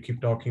like, "Yeah, you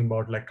keep talking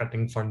about like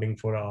cutting funding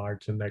for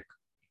arts, and like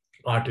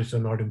artists are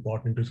not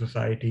important to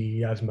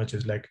society as much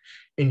as like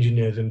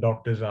engineers and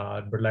doctors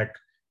are." But like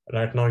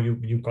right now,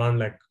 you can't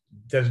like.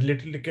 There's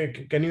literally.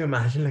 Can you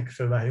imagine like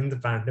surviving the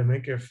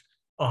pandemic if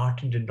art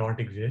did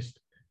not exist?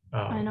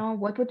 I know.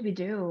 What would we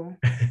do?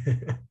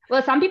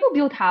 Well, some people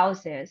build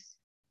houses.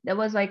 There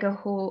was like a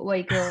whole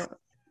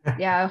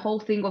a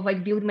whole thing of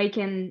like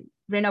making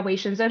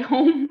renovations at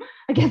home.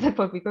 I guess that's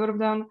what we could have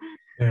done.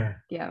 Yeah.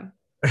 Yeah.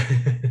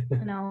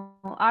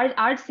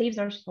 Art saves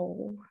our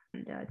soul,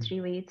 and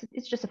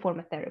it's just a form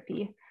of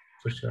therapy.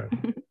 For sure.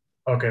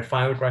 Okay,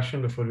 final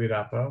question before we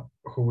wrap up.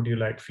 Who would you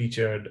like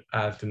featured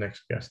as the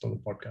next guest on the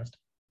podcast?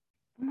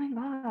 Oh my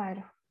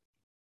God.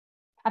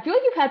 I feel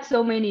like you've had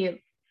so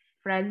many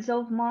friends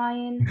of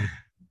mine.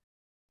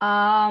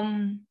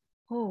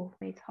 Oh,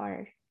 it's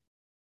hard.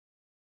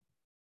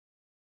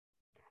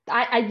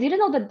 I didn't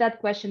know that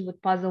question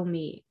would puzzle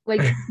me.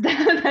 Like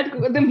that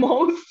the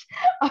most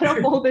out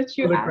of all that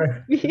you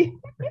asked me.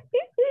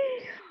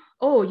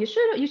 Oh, you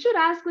should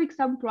ask like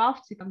some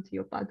profs to come to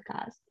your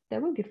podcast.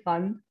 That would be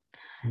fun.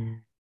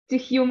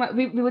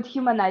 We would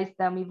humanize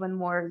them even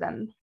more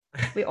than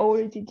we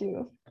already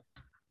do.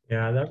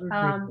 Yeah, that would be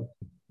cool.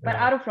 But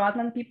out of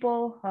Rodman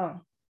people,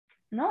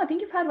 no, I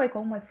think you've had like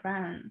all my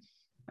friends.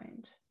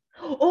 Right.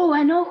 Oh,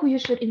 I know who you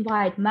should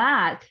invite,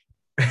 Matt.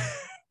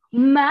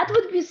 Matt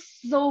would be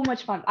so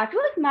much fun. I feel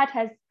like Matt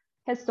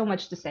has so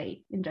much to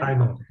say in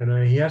general. I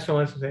know. He has so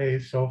much to say.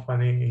 He's so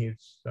funny.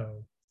 He's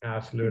so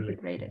absolutely He's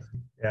the greatest.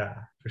 Yeah,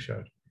 for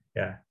sure.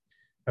 Yeah,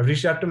 I've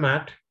reached out to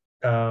Matt.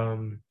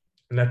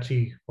 Let's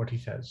see what he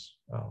says.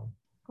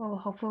 Oh,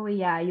 hopefully,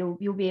 yeah,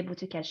 you'll be able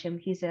to catch him.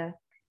 He's a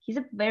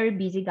very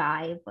busy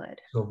guy, but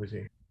so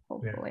busy.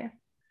 Hopefully. Yeah.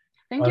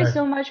 Thank you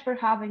so much for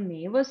having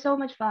me. It was so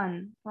much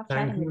fun.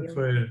 Thank you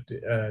for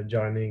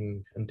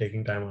joining and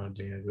taking time out,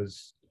 Leah. It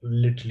was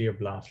literally a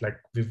blast. Like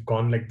we've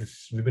gone like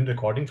this. We've been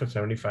recording for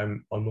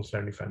almost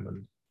 75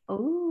 minutes.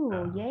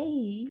 Oh,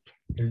 yay!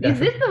 Is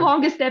this the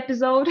longest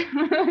episode?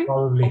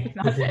 Probably.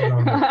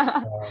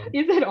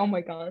 Is it? Oh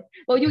my God.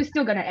 Well, you're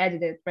still gonna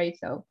edit it, right?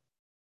 So.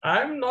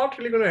 I'm not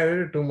really going to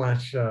edit it too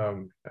much.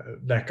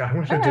 Like I'm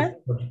going to just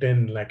put it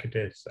in like it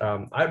is.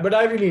 But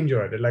I really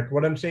enjoyed it. Like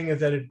what I'm saying is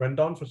that it went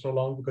on for so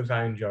long because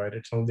I enjoyed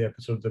it. Some of the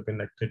episodes have been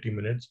like 30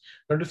 minutes.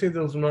 Not to say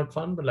those were not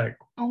fun, but like.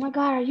 Oh my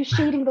God, are you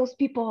shading those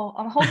people?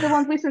 I hope they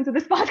won't listen to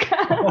this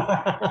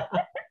podcast.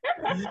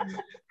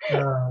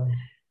 Oh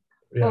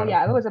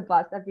yeah, it was a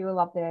blast. I really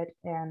loved it,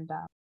 and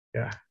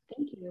yeah.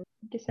 Thank you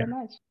so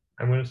much.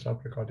 I'm going to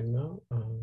stop recording now.